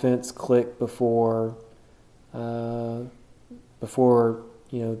the offense click before the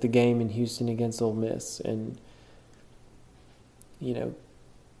game in Houston against Ole Miss? And,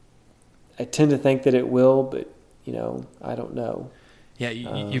 I tend to think that it will, but, I don't know. Yeah,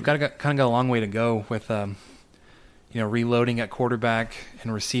 you've got a long way to go with, reloading at quarterback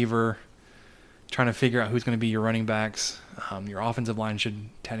and receiver, trying to figure out who's going to be your running backs. Your offensive line should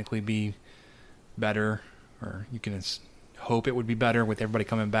technically be better, or you can hope it would be better with everybody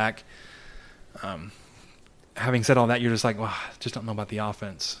coming back. Having said all that, you're just like, well, I just don't know about the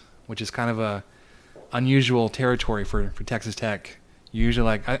offense, which is kind of a unusual territory for Texas Tech. You're usually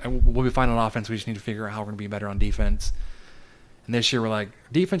like, we'll be fine on offense. We just need to figure out how we're going to be better on defense. And this year we're like,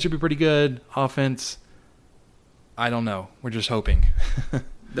 defense should be pretty good. Offense, I don't know. We're just hoping.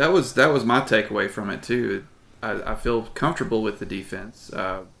 That was my takeaway from it too. I feel comfortable with the defense.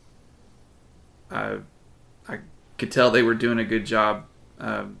 I could tell they were doing a good job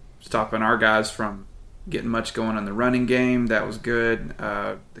stopping our guys from getting much going on the running game. That was good.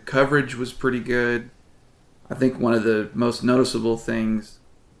 The coverage was pretty good. I think one of the most noticeable things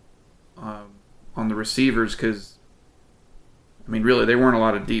on the receivers, because, really there weren't a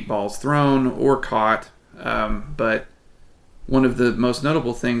lot of deep balls thrown or caught, but one of the most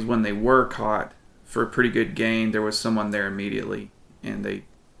notable things when they were caught for a pretty good gain, there was someone there immediately, and they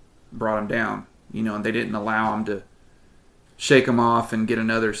brought him down, and they didn't allow him to shake him off and get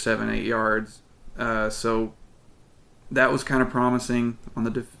another 7-8 yards. So that was kind of promising on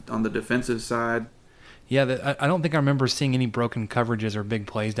the defensive side. Yeah, I don't think I remember seeing any broken coverages or big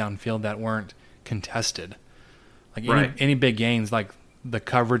plays downfield that weren't contested. Like right. any big gains, like the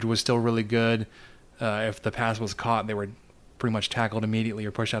coverage was still really good. If the pass was caught, they were pretty much tackled immediately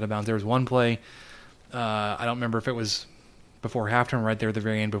or pushed out of bounds. There was one play, I don't remember if it was before halftime, right there at the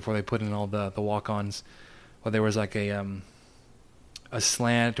very end before they put in all the walk-ons, where there was like a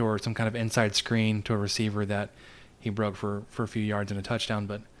slant or some kind of inside screen to a receiver that he broke for a few yards and a touchdown.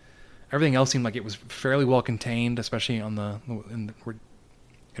 But everything else seemed like it was fairly well contained, especially in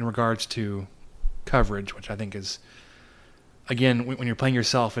regards to coverage, which I think is, again, when you're playing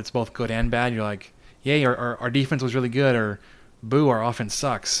yourself, it's both good and bad. You're like, yay, our defense was really good, or boo, our offense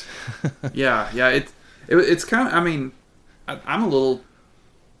sucks. Yeah, it's kind of, I'm a little,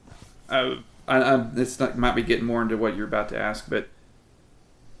 it's not, might be getting more into what you're about to ask, but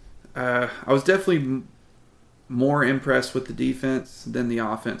I was definitely more impressed with the defense than the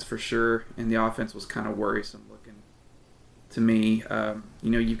offense for sure, and the offense was kind of worrisome looking to me.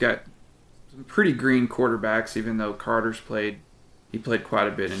 You've got some pretty green quarterbacks, even though Carter's played quite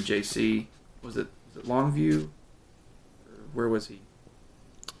a bit in JC. Was it Longview? Or where was he?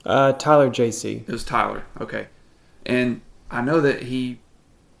 Tyler JC. It was Tyler, okay. And I know that he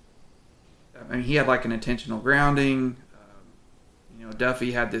had like an intentional grounding.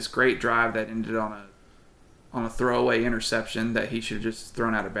 Duffy had this great drive that ended on a throwaway interception that he should have just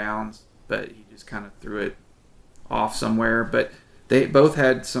thrown out of bounds, but he just kind of threw it off somewhere. But they both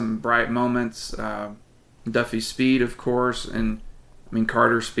had some bright moments. Duffy's speed, of course, and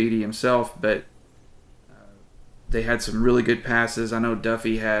Carter's speedy himself, but they had some really good passes. I know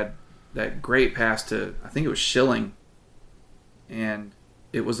Duffy had that great pass to, I think it was Schilling, and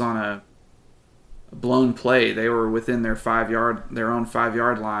it was on a blown play. They were within their own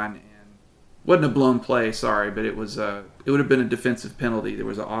 5-yard line, and wasn't a blown play, sorry, but it was it would have been a defensive penalty. There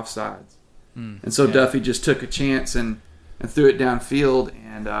was an offsides. And so Duffy just took a chance and threw it downfield,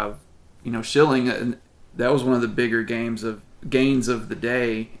 and Schilling, that was one of the bigger gains of the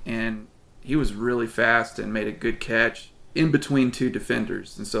day, and he was really fast and made a good catch in between two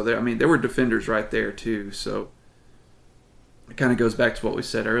defenders. And so there were defenders right there too. So it kind of goes back to what we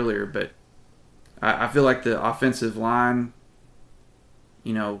said earlier, but I feel like the offensive line,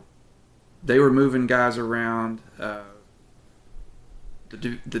 they were moving guys around.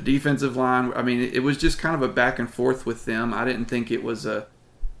 The defensive line, it was just kind of a back and forth with them. I didn't think it was a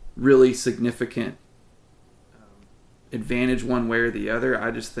really significant advantage one way or the other. I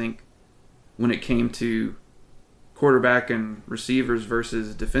just think when it came to quarterback and receivers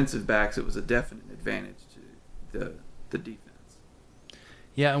versus defensive backs, it was a definite advantage to the defense.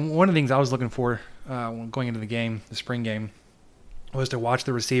 Yeah, and one of the things I was looking for when going into the spring game, was to watch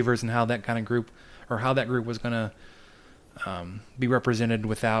the receivers and how that group was going to be represented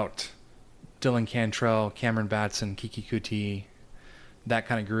without Dylan Cantrell, Cameron Batson, Kiki Kuti, that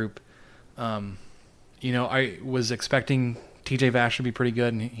kind of group. I was expecting TJ Vash should be pretty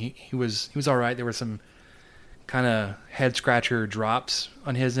good, and he was all right. There were some kind of head scratcher drops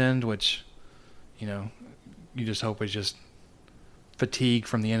on his end, which, you just hope was just fatigue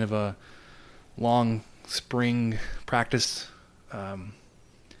from the end of a long spring practice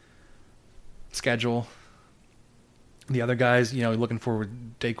schedule. The other guys, looking forward,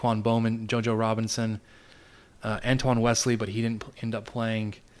 Daquan Bowman, JoJo Robinson, Antoine Wesley, but he didn't end up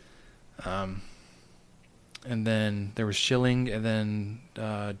playing. And then there was Schilling, and then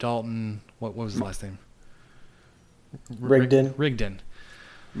Dalton. What was the last name? Rigdon.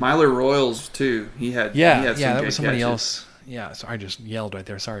 Myler Royals too. He had that was somebody else. Yeah, so I just yelled right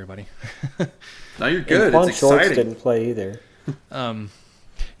there. Sorry, buddy. No, you're good. Quan It's Shorts exciting. didn't play either.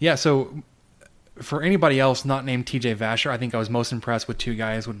 So for anybody else not named TJ Vasher, I think I was most impressed with two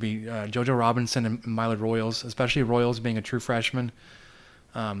guys would be JoJo Robinson and Myler Royals, especially Royals being a true freshman,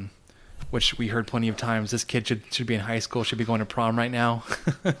 which we heard plenty of times. This kid should be in high school, should be going to prom right now,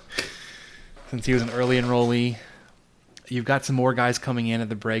 since he was an early enrollee. You've got some more guys coming in at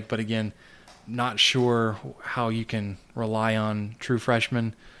the break, but again, not sure how you can rely on true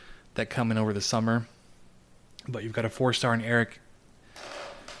freshmen that come in over the summer. But you've got a 4-star in Eric.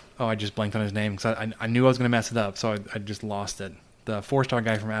 Oh, I just blanked on his name because I knew I was going to mess it up, so I just lost it. The 4-star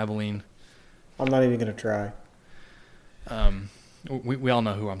guy from Abilene. I'm not even going to try. We all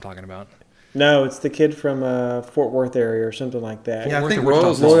know who I'm talking about. No, it's the kid from Fort Worth area or something like that. Yeah, I think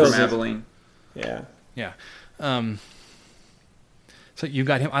Royals Royals is- from Abilene. Yeah. Yeah. So you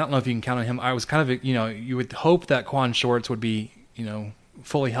got him. I don't know if you can count on him. I was kind of, you would hope that Quan Shorts would be,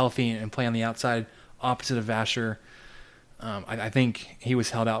 fully healthy and play on the outside opposite of Vasher. I think he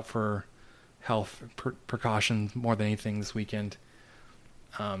was held out for health precautions more than anything this weekend.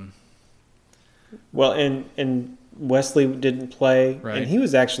 Well, and Wesley didn't play, Right. and he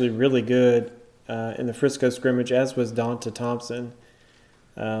was actually really good in the Frisco scrimmage, as was Donta Thompson.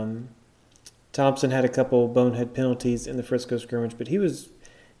 Thompson had a couple bonehead penalties in the Frisco scrimmage, but he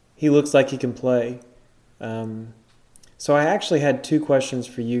looks like he can play. So I actually had 2 questions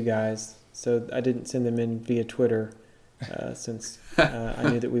for you guys. So I didn't send them in via Twitter since I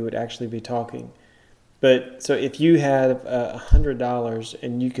knew that we would actually be talking. But so if you had $100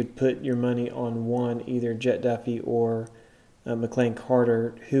 and you could put your money on one, either Jet Duffy or McLean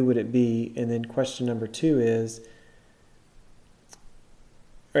Carter, who would it be? And then question number 2 is,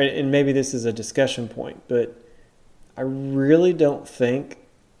 and maybe this is a discussion point, but I really don't think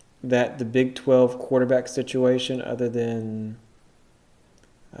that the Big 12 quarterback situation, other than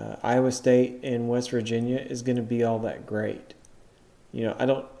Iowa State and West Virginia, is going to be all that great. I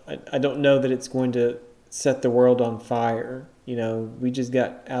don't know that it's going to set the world on fire. We just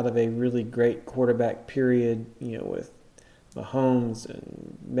got out of a really great quarterback period, with Mahomes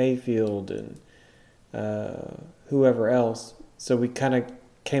and Mayfield and whoever else. So we kind of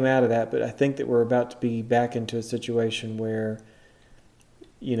came out of that, but I think that we're about to be back into a situation where,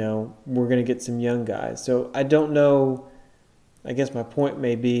 we're going to get some young guys. So I don't know. I guess my point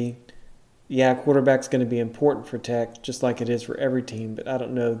may be, quarterback's going to be important for Tech, just like it is for every team, but I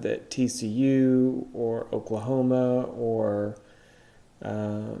don't know that TCU or Oklahoma or,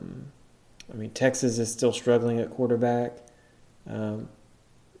 Texas is still struggling at quarterback.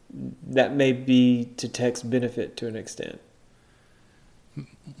 That may be to Tech's benefit to an extent.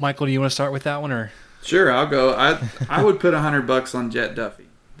 Michael, do you want to start with that one, or? Sure, I'll go. I would put $100 on Jet Duffy.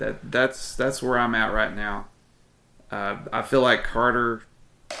 That's where I'm at right now. I feel like Carter,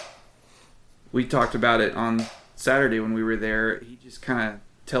 we talked about it on Saturday when we were there. He just kind of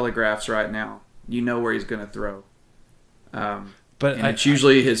telegraphs right now. You know where he's going to throw. But it's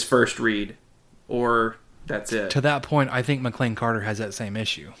usually his first read, or that's it. To that point, I think McLean Carter has that same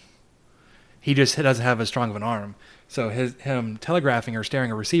issue. He just doesn't have as strong of an arm. So him telegraphing or staring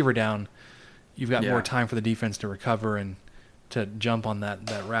a receiver down, you've got more time for the defense to recover and to jump on that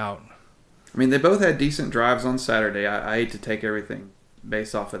route. They both had decent drives on Saturday. I hate to take everything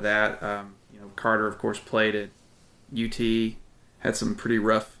based off of that. Carter, of course, played at UT, had some pretty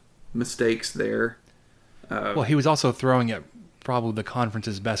rough mistakes there. Well, he was also throwing at probably the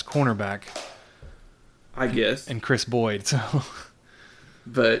conference's best cornerback, I guess, and Chris Boyd. So,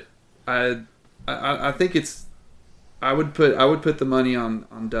 but I think it's. I would put the money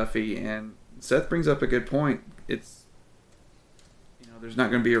on Duffy, and Seth brings up a good point. It's there's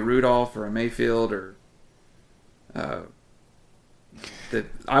not going to be a Rudolph or a Mayfield or that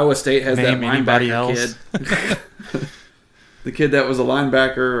Iowa State has that linebacker kid, the kid that was a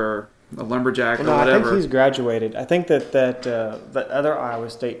linebacker or a lumberjack or whatever. I think he's graduated. I think that other Iowa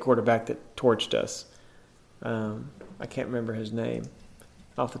State quarterback that torched us, I can't remember his name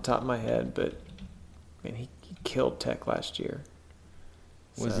off the top of my head, but Man, he killed Tech last year.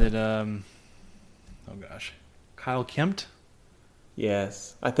 Was it, Kyle Kempt?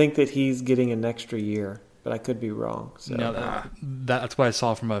 Yes. I think that he's getting an extra year, but I could be wrong. So. No, that's what I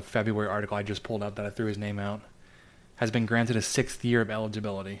saw from a February article I just pulled up that I threw his name out. Has been granted a 6th year of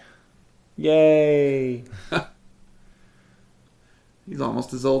eligibility. Yay! He's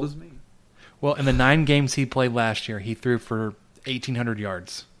almost as old as me. Well, in the 9 games he played last year, he threw for 1,800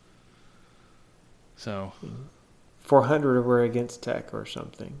 yards. So 400 were against Tech or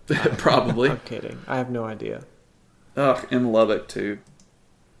something. Probably. I'm kidding. I have no idea. Ugh, in Lubbock, too.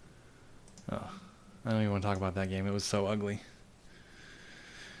 Oh, I don't even want to talk about that game. It was so ugly.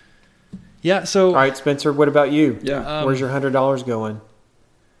 Yeah, so... All right, Spencer, what about you? Yeah. Where's your $100 going?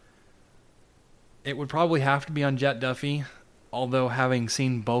 It would probably have to be on Jet Duffy, although having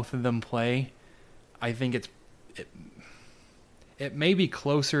seen both of them play, I think it may be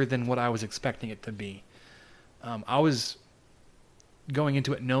closer than what I was expecting it to be. I was going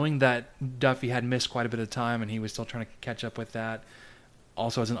into it knowing that Duffy had missed quite a bit of time and he was still trying to catch up with that.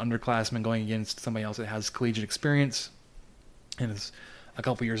 Also as an underclassman going against somebody else that has collegiate experience and is a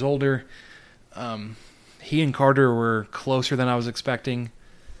couple years older. He and Carter were closer than I was expecting.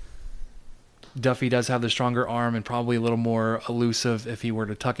 Duffy does have the stronger arm and probably a little more elusive if he were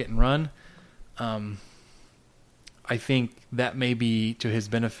to tuck it and run. I think that may be to his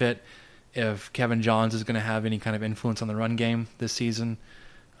benefit if Kevin Johns is going to have any kind of influence on the run game this season.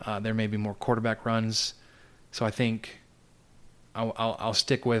 There may be more quarterback runs. So I think I'll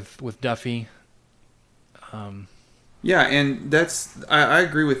stick with Duffy. Yeah, and I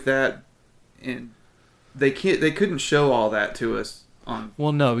agree with that. And they couldn't show all that to us on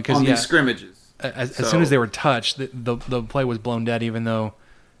these scrimmages. As soon as they were touched, the play was blown dead, even though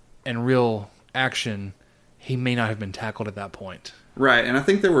in real action he may not have been tackled at that point. Right, and I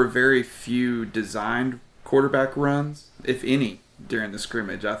think there were very few designed quarterback runs, if any, during the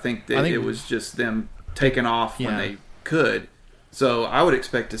scrimmage. I think it was just them taking off when they could. So I would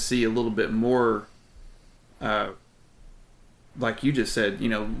expect to see a little bit more, like you just said,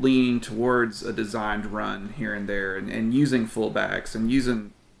 leaning towards a designed run here and there, and using fullbacks and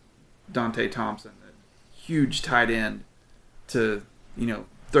using Dante Thompson, a huge tight end, to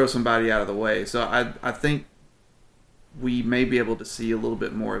throw somebody out of the way. So I think we may be able to see a little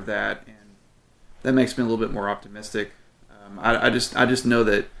bit more of that, and that makes me a little bit more optimistic. I just know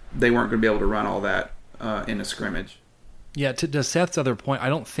that they weren't going to be able to run all that in a scrimmage. Yeah, to Seth's other point, I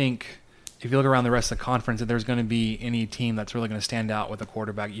don't think if you look around the rest of the conference that there's going to be any team that's really going to stand out with a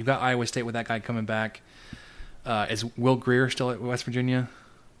quarterback. You've got Iowa State with that guy coming back. Is Will Greer still at West Virginia?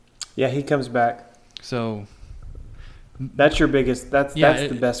 Yeah, he comes back. So that's your biggest. That's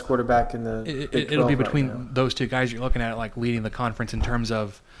the best quarterback in the. It'll be between those two guys. You're looking at it like leading the conference in terms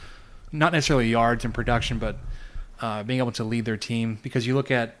of not necessarily yards and production, but being able to lead their team. Because you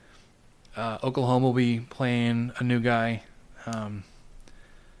look at Oklahoma will be playing a new guy, not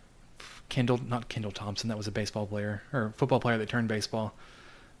Kendall Thompson. That was a baseball player or football player that turned baseball.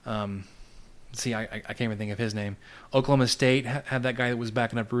 I can't even think of his name. Oklahoma State had that guy that was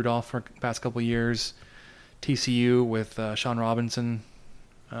backing up Rudolph for the past couple of years. TCU with Sean Robinson.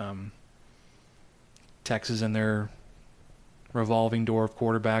 Texas in their revolving door of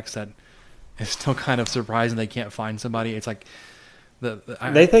quarterbacks that is still kind of surprising they can't find somebody. It's like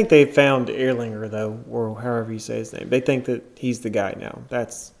they think they found Erlinger though, or however you say his name. They think that he's the guy now.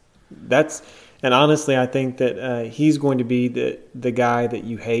 That's and honestly, I think that he's going to be the guy that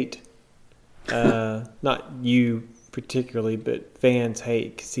you hate. Not you particularly, but fans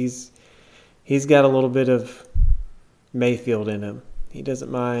hate because he's got a little bit of Mayfield in him. He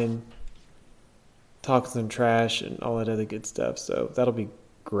doesn't mind talking some trash and all that other good stuff. So that'll be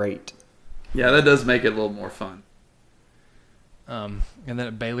great. Yeah, that does make it a little more fun. And then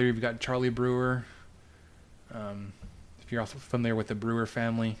at Baylor, you've got Charlie Brewer. If you're also familiar with the Brewer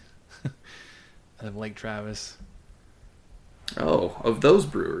family of Lake Travis. Oh, of those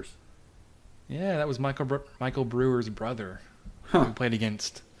Brewers. Yeah, that was Michael Brewer's brother who played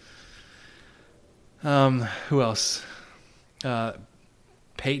against. Who else?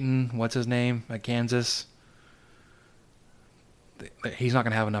 Peyton, what's his name, at Kansas. He's not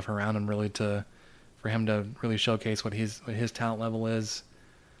going to have enough around him really for him to really showcase what his talent level is.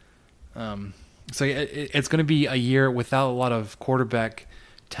 So it's going to be a year without a lot of quarterback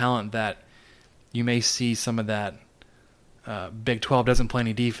talent that you may see some of that Big 12 doesn't play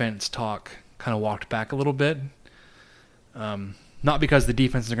any defense talk kind of walked back a little bit. Not because the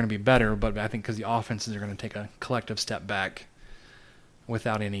defenses are going to be better, but I think because the offenses are going to take a collective step back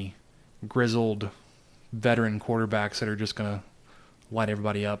without any grizzled veteran quarterbacks that are just going to light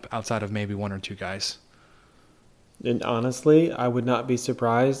everybody up outside of maybe one or two guys. And honestly, I would not be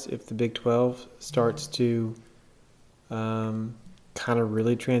surprised if the Big 12 starts to kind of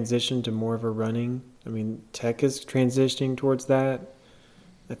really transition to more of a running. I mean, Tech is transitioning towards that.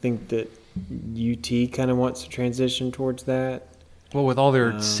 I think that UT kind of wants to transition towards that. Well, with all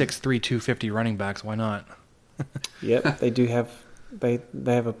their 6'3", 250 running backs, why not? Yep, they do have they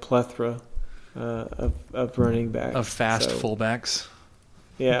have a plethora of running backs. Of fast fullbacks.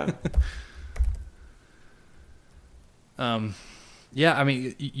 Yeah. Yeah, I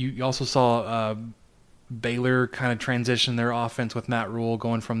mean, you also saw Baylor kind of transition their offense with Matt Rule,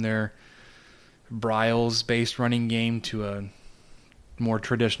 going from their Bryles-based running game to a more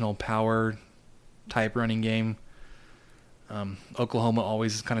traditional power-type running game. Oklahoma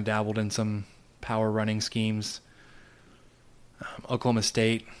always kind of dabbled in some power running schemes. Oklahoma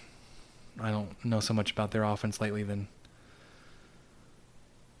State, I don't know so much about their offense lately.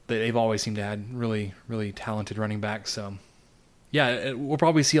 They've always seemed to have really, really talented running backs. So, yeah, we'll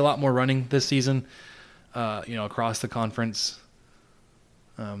probably see a lot more running this season, across the conference.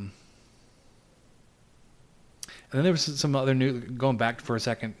 And then there was some other news, going back for a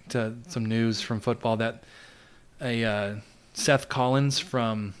second to some news from football, that Seth Collins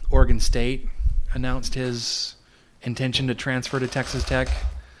from Oregon State announced his intention to transfer to Texas Tech.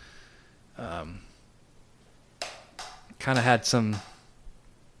 Kind of had some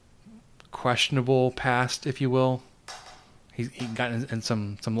questionable past, if you will. He got in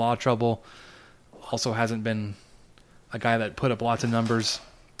some law trouble. Also hasn't been a guy that put up lots of numbers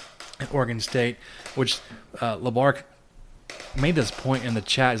at Oregon State, which LeBarc made this point in the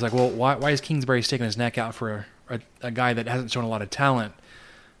chat. He's like, well, why is Kingsbury sticking his neck out for a guy that hasn't shown a lot of talent?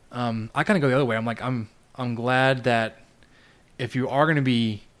 I kind of go the other way. I'm like, I'm glad that if you are going to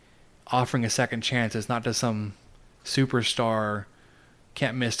be offering a second chance, it's not to some superstar,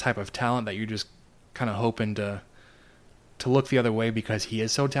 can't miss type of talent that you're just kind of hoping to look the other way because he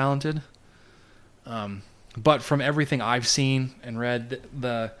is so talented. But from everything I've seen and read,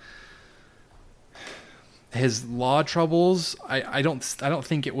 his law troubles, I don't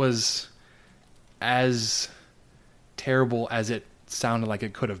think it was as terrible as it sounded like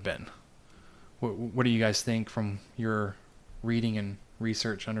it could have been. What do you guys think from your reading and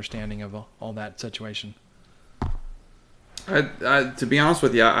research understanding of all that situation? To be honest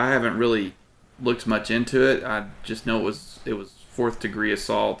with you, I haven't really looked much into it. I just know it was fourth degree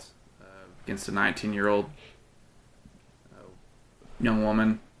assault against a 19-year-old young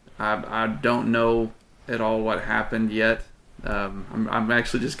woman. I don't know at all what happened yet. I'm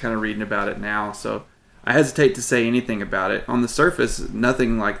actually just kind of reading about it now, so I hesitate to say anything about it. On the surface,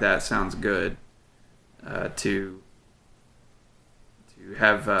 nothing like that sounds good. To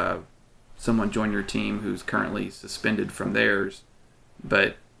have someone join your team who's currently suspended from theirs,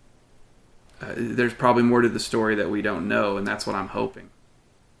 but there's probably more to the story that we don't know, and that's what I'm hoping.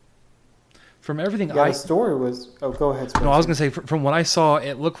 From everything the story was... Oh, go ahead, Spencer. No, I was going to say, from what I saw,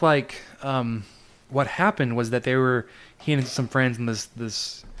 it looked like what happened was that he and some friends and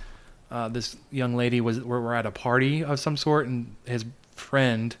this young lady were at a party of some sort, and his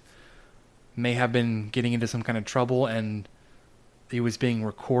friend may have been getting into some kind of trouble, and he was being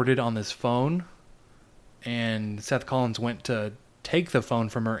recorded on this phone, and Seth Collins went to take the phone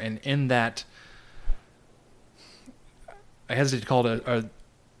from her, and in that, I hesitate to call it a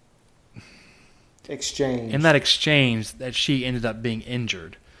exchange. In that exchange, that she ended up being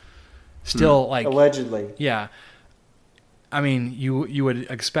injured. Still, like... Allegedly. Yeah. I mean, you would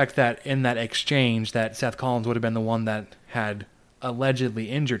expect that in that exchange that Seth Collins would have been the one that had allegedly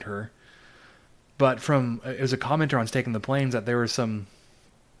injured her. But it was a commenter on Staking the Plains that there were some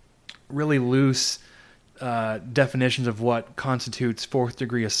really loose definitions of what constitutes fourth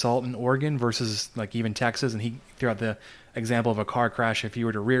degree assault in Oregon versus like even Texas. And he threw out the example of a car crash. If you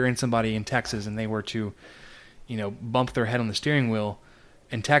were to rear end somebody in Texas and they were to, bump their head on the steering wheel,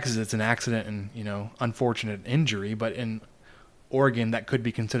 in Texas it's an accident and, unfortunate injury. But in Oregon, that could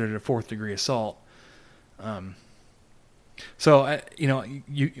be considered a fourth degree assault. So,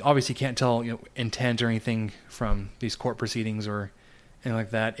 you obviously can't tell, intent or anything from these court proceedings or anything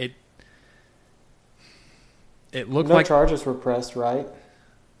like that. It looked like... No charges were pressed, right?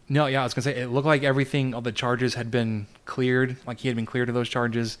 No, yeah, I was going to say, it looked like all the charges had been cleared, like he had been cleared of those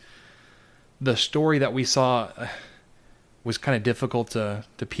charges. The story that we saw was kind of difficult to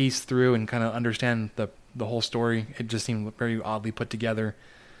piece through and kind of understand the whole story. It just seemed very oddly put together.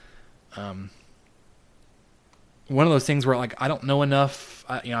 One of those things where, like, I don't know enough.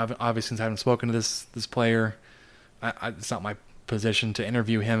 Obviously, since I haven't spoken to this player, it's not my position to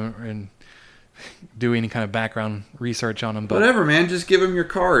interview him and do any kind of background research on him. But whatever, man. Just give him your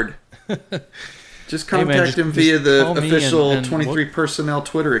card. Just contact him via the official and 23 Personnel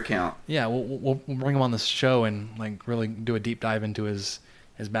Twitter account. Yeah, we'll bring him on the show and like really do a deep dive into his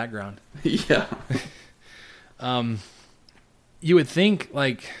background. Yeah. You would think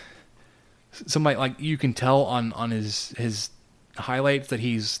like somebody like you can tell on his highlights that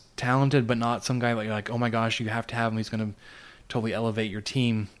he's talented, but not some guy like oh my gosh, you have to have him. He's going to totally elevate your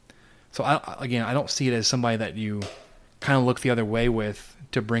team. So I don't see it as somebody that you kind of look the other way with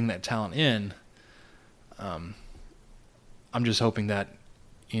to bring that talent in. I'm just hoping that,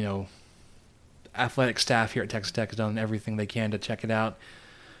 athletic staff here at Texas Tech has done everything they can to check it out,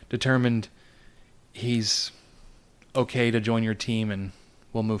 determined he's okay to join your team, and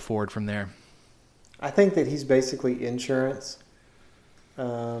we'll move forward from there. I think that he's basically insurance.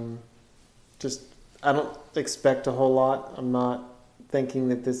 I don't expect a whole lot. I'm not thinking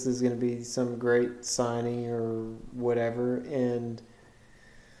that this is going to be some great signing or whatever. And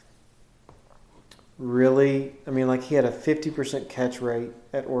really, he had a 50% catch rate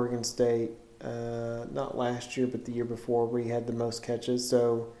at Oregon State, not last year, but the year before, where he had the most catches.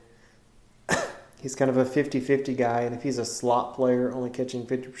 So he's kind of a 50-50 guy. And if he's a slot player, only catching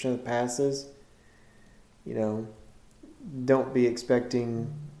 50% of the passes, don't be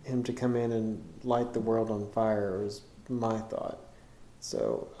expecting him to come in and light the world on fire, is my thought.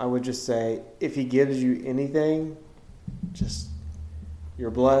 So I would just say, if he gives you anything, just you're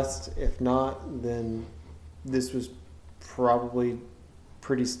blessed. If not, then this was probably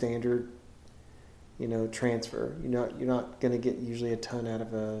pretty standard, transfer. You're not going to get usually a ton out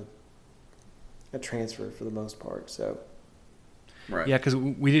of a transfer for the most part. So, right. Yeah, because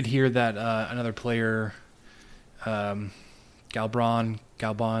we did hear that another player, Galbon,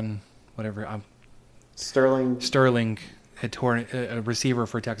 whatever, Sterling had torn a receiver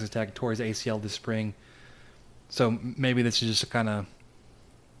for Texas Tech, tore his ACL this spring. So maybe this is just to kind of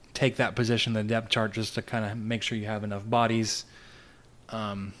take that position in the depth chart, just to kind of make sure you have enough bodies.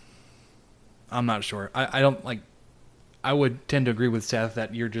 I'm not sure. I would tend to agree with Seth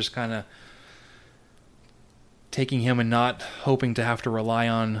that you're just kind of taking him and not hoping to have to rely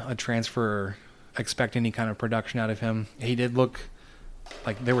on a transfer or expect any kind of production out of him. He did look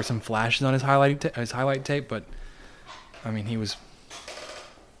like there were some flashes on his highlight tape, but he was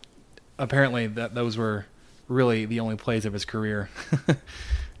apparently those were really the only plays of his career.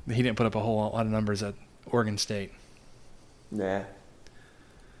 He didn't put up a whole lot of numbers at Oregon State. Nah.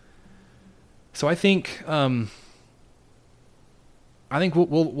 So I think we'll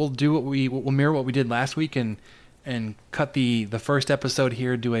do we'll mirror what we did last week and cut the first episode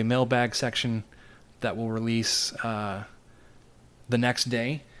here, do a mailbag section that will release the next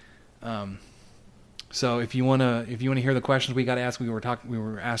day. So if you wanna hear the questions we got asked, we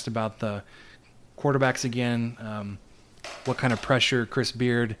were asked about the quarterbacks again, what kind of pressure Chris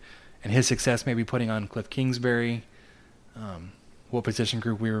Beard and his success may be putting on Cliff Kingsbury, what position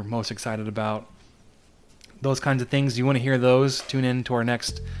group we were most excited about, those kinds of things. You want to hear those? Tune in to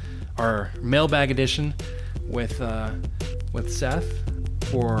our mailbag edition with Seth.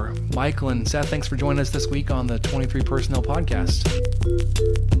 For Michael and Seth, thanks for joining us this week on the 23 Personnel Podcast.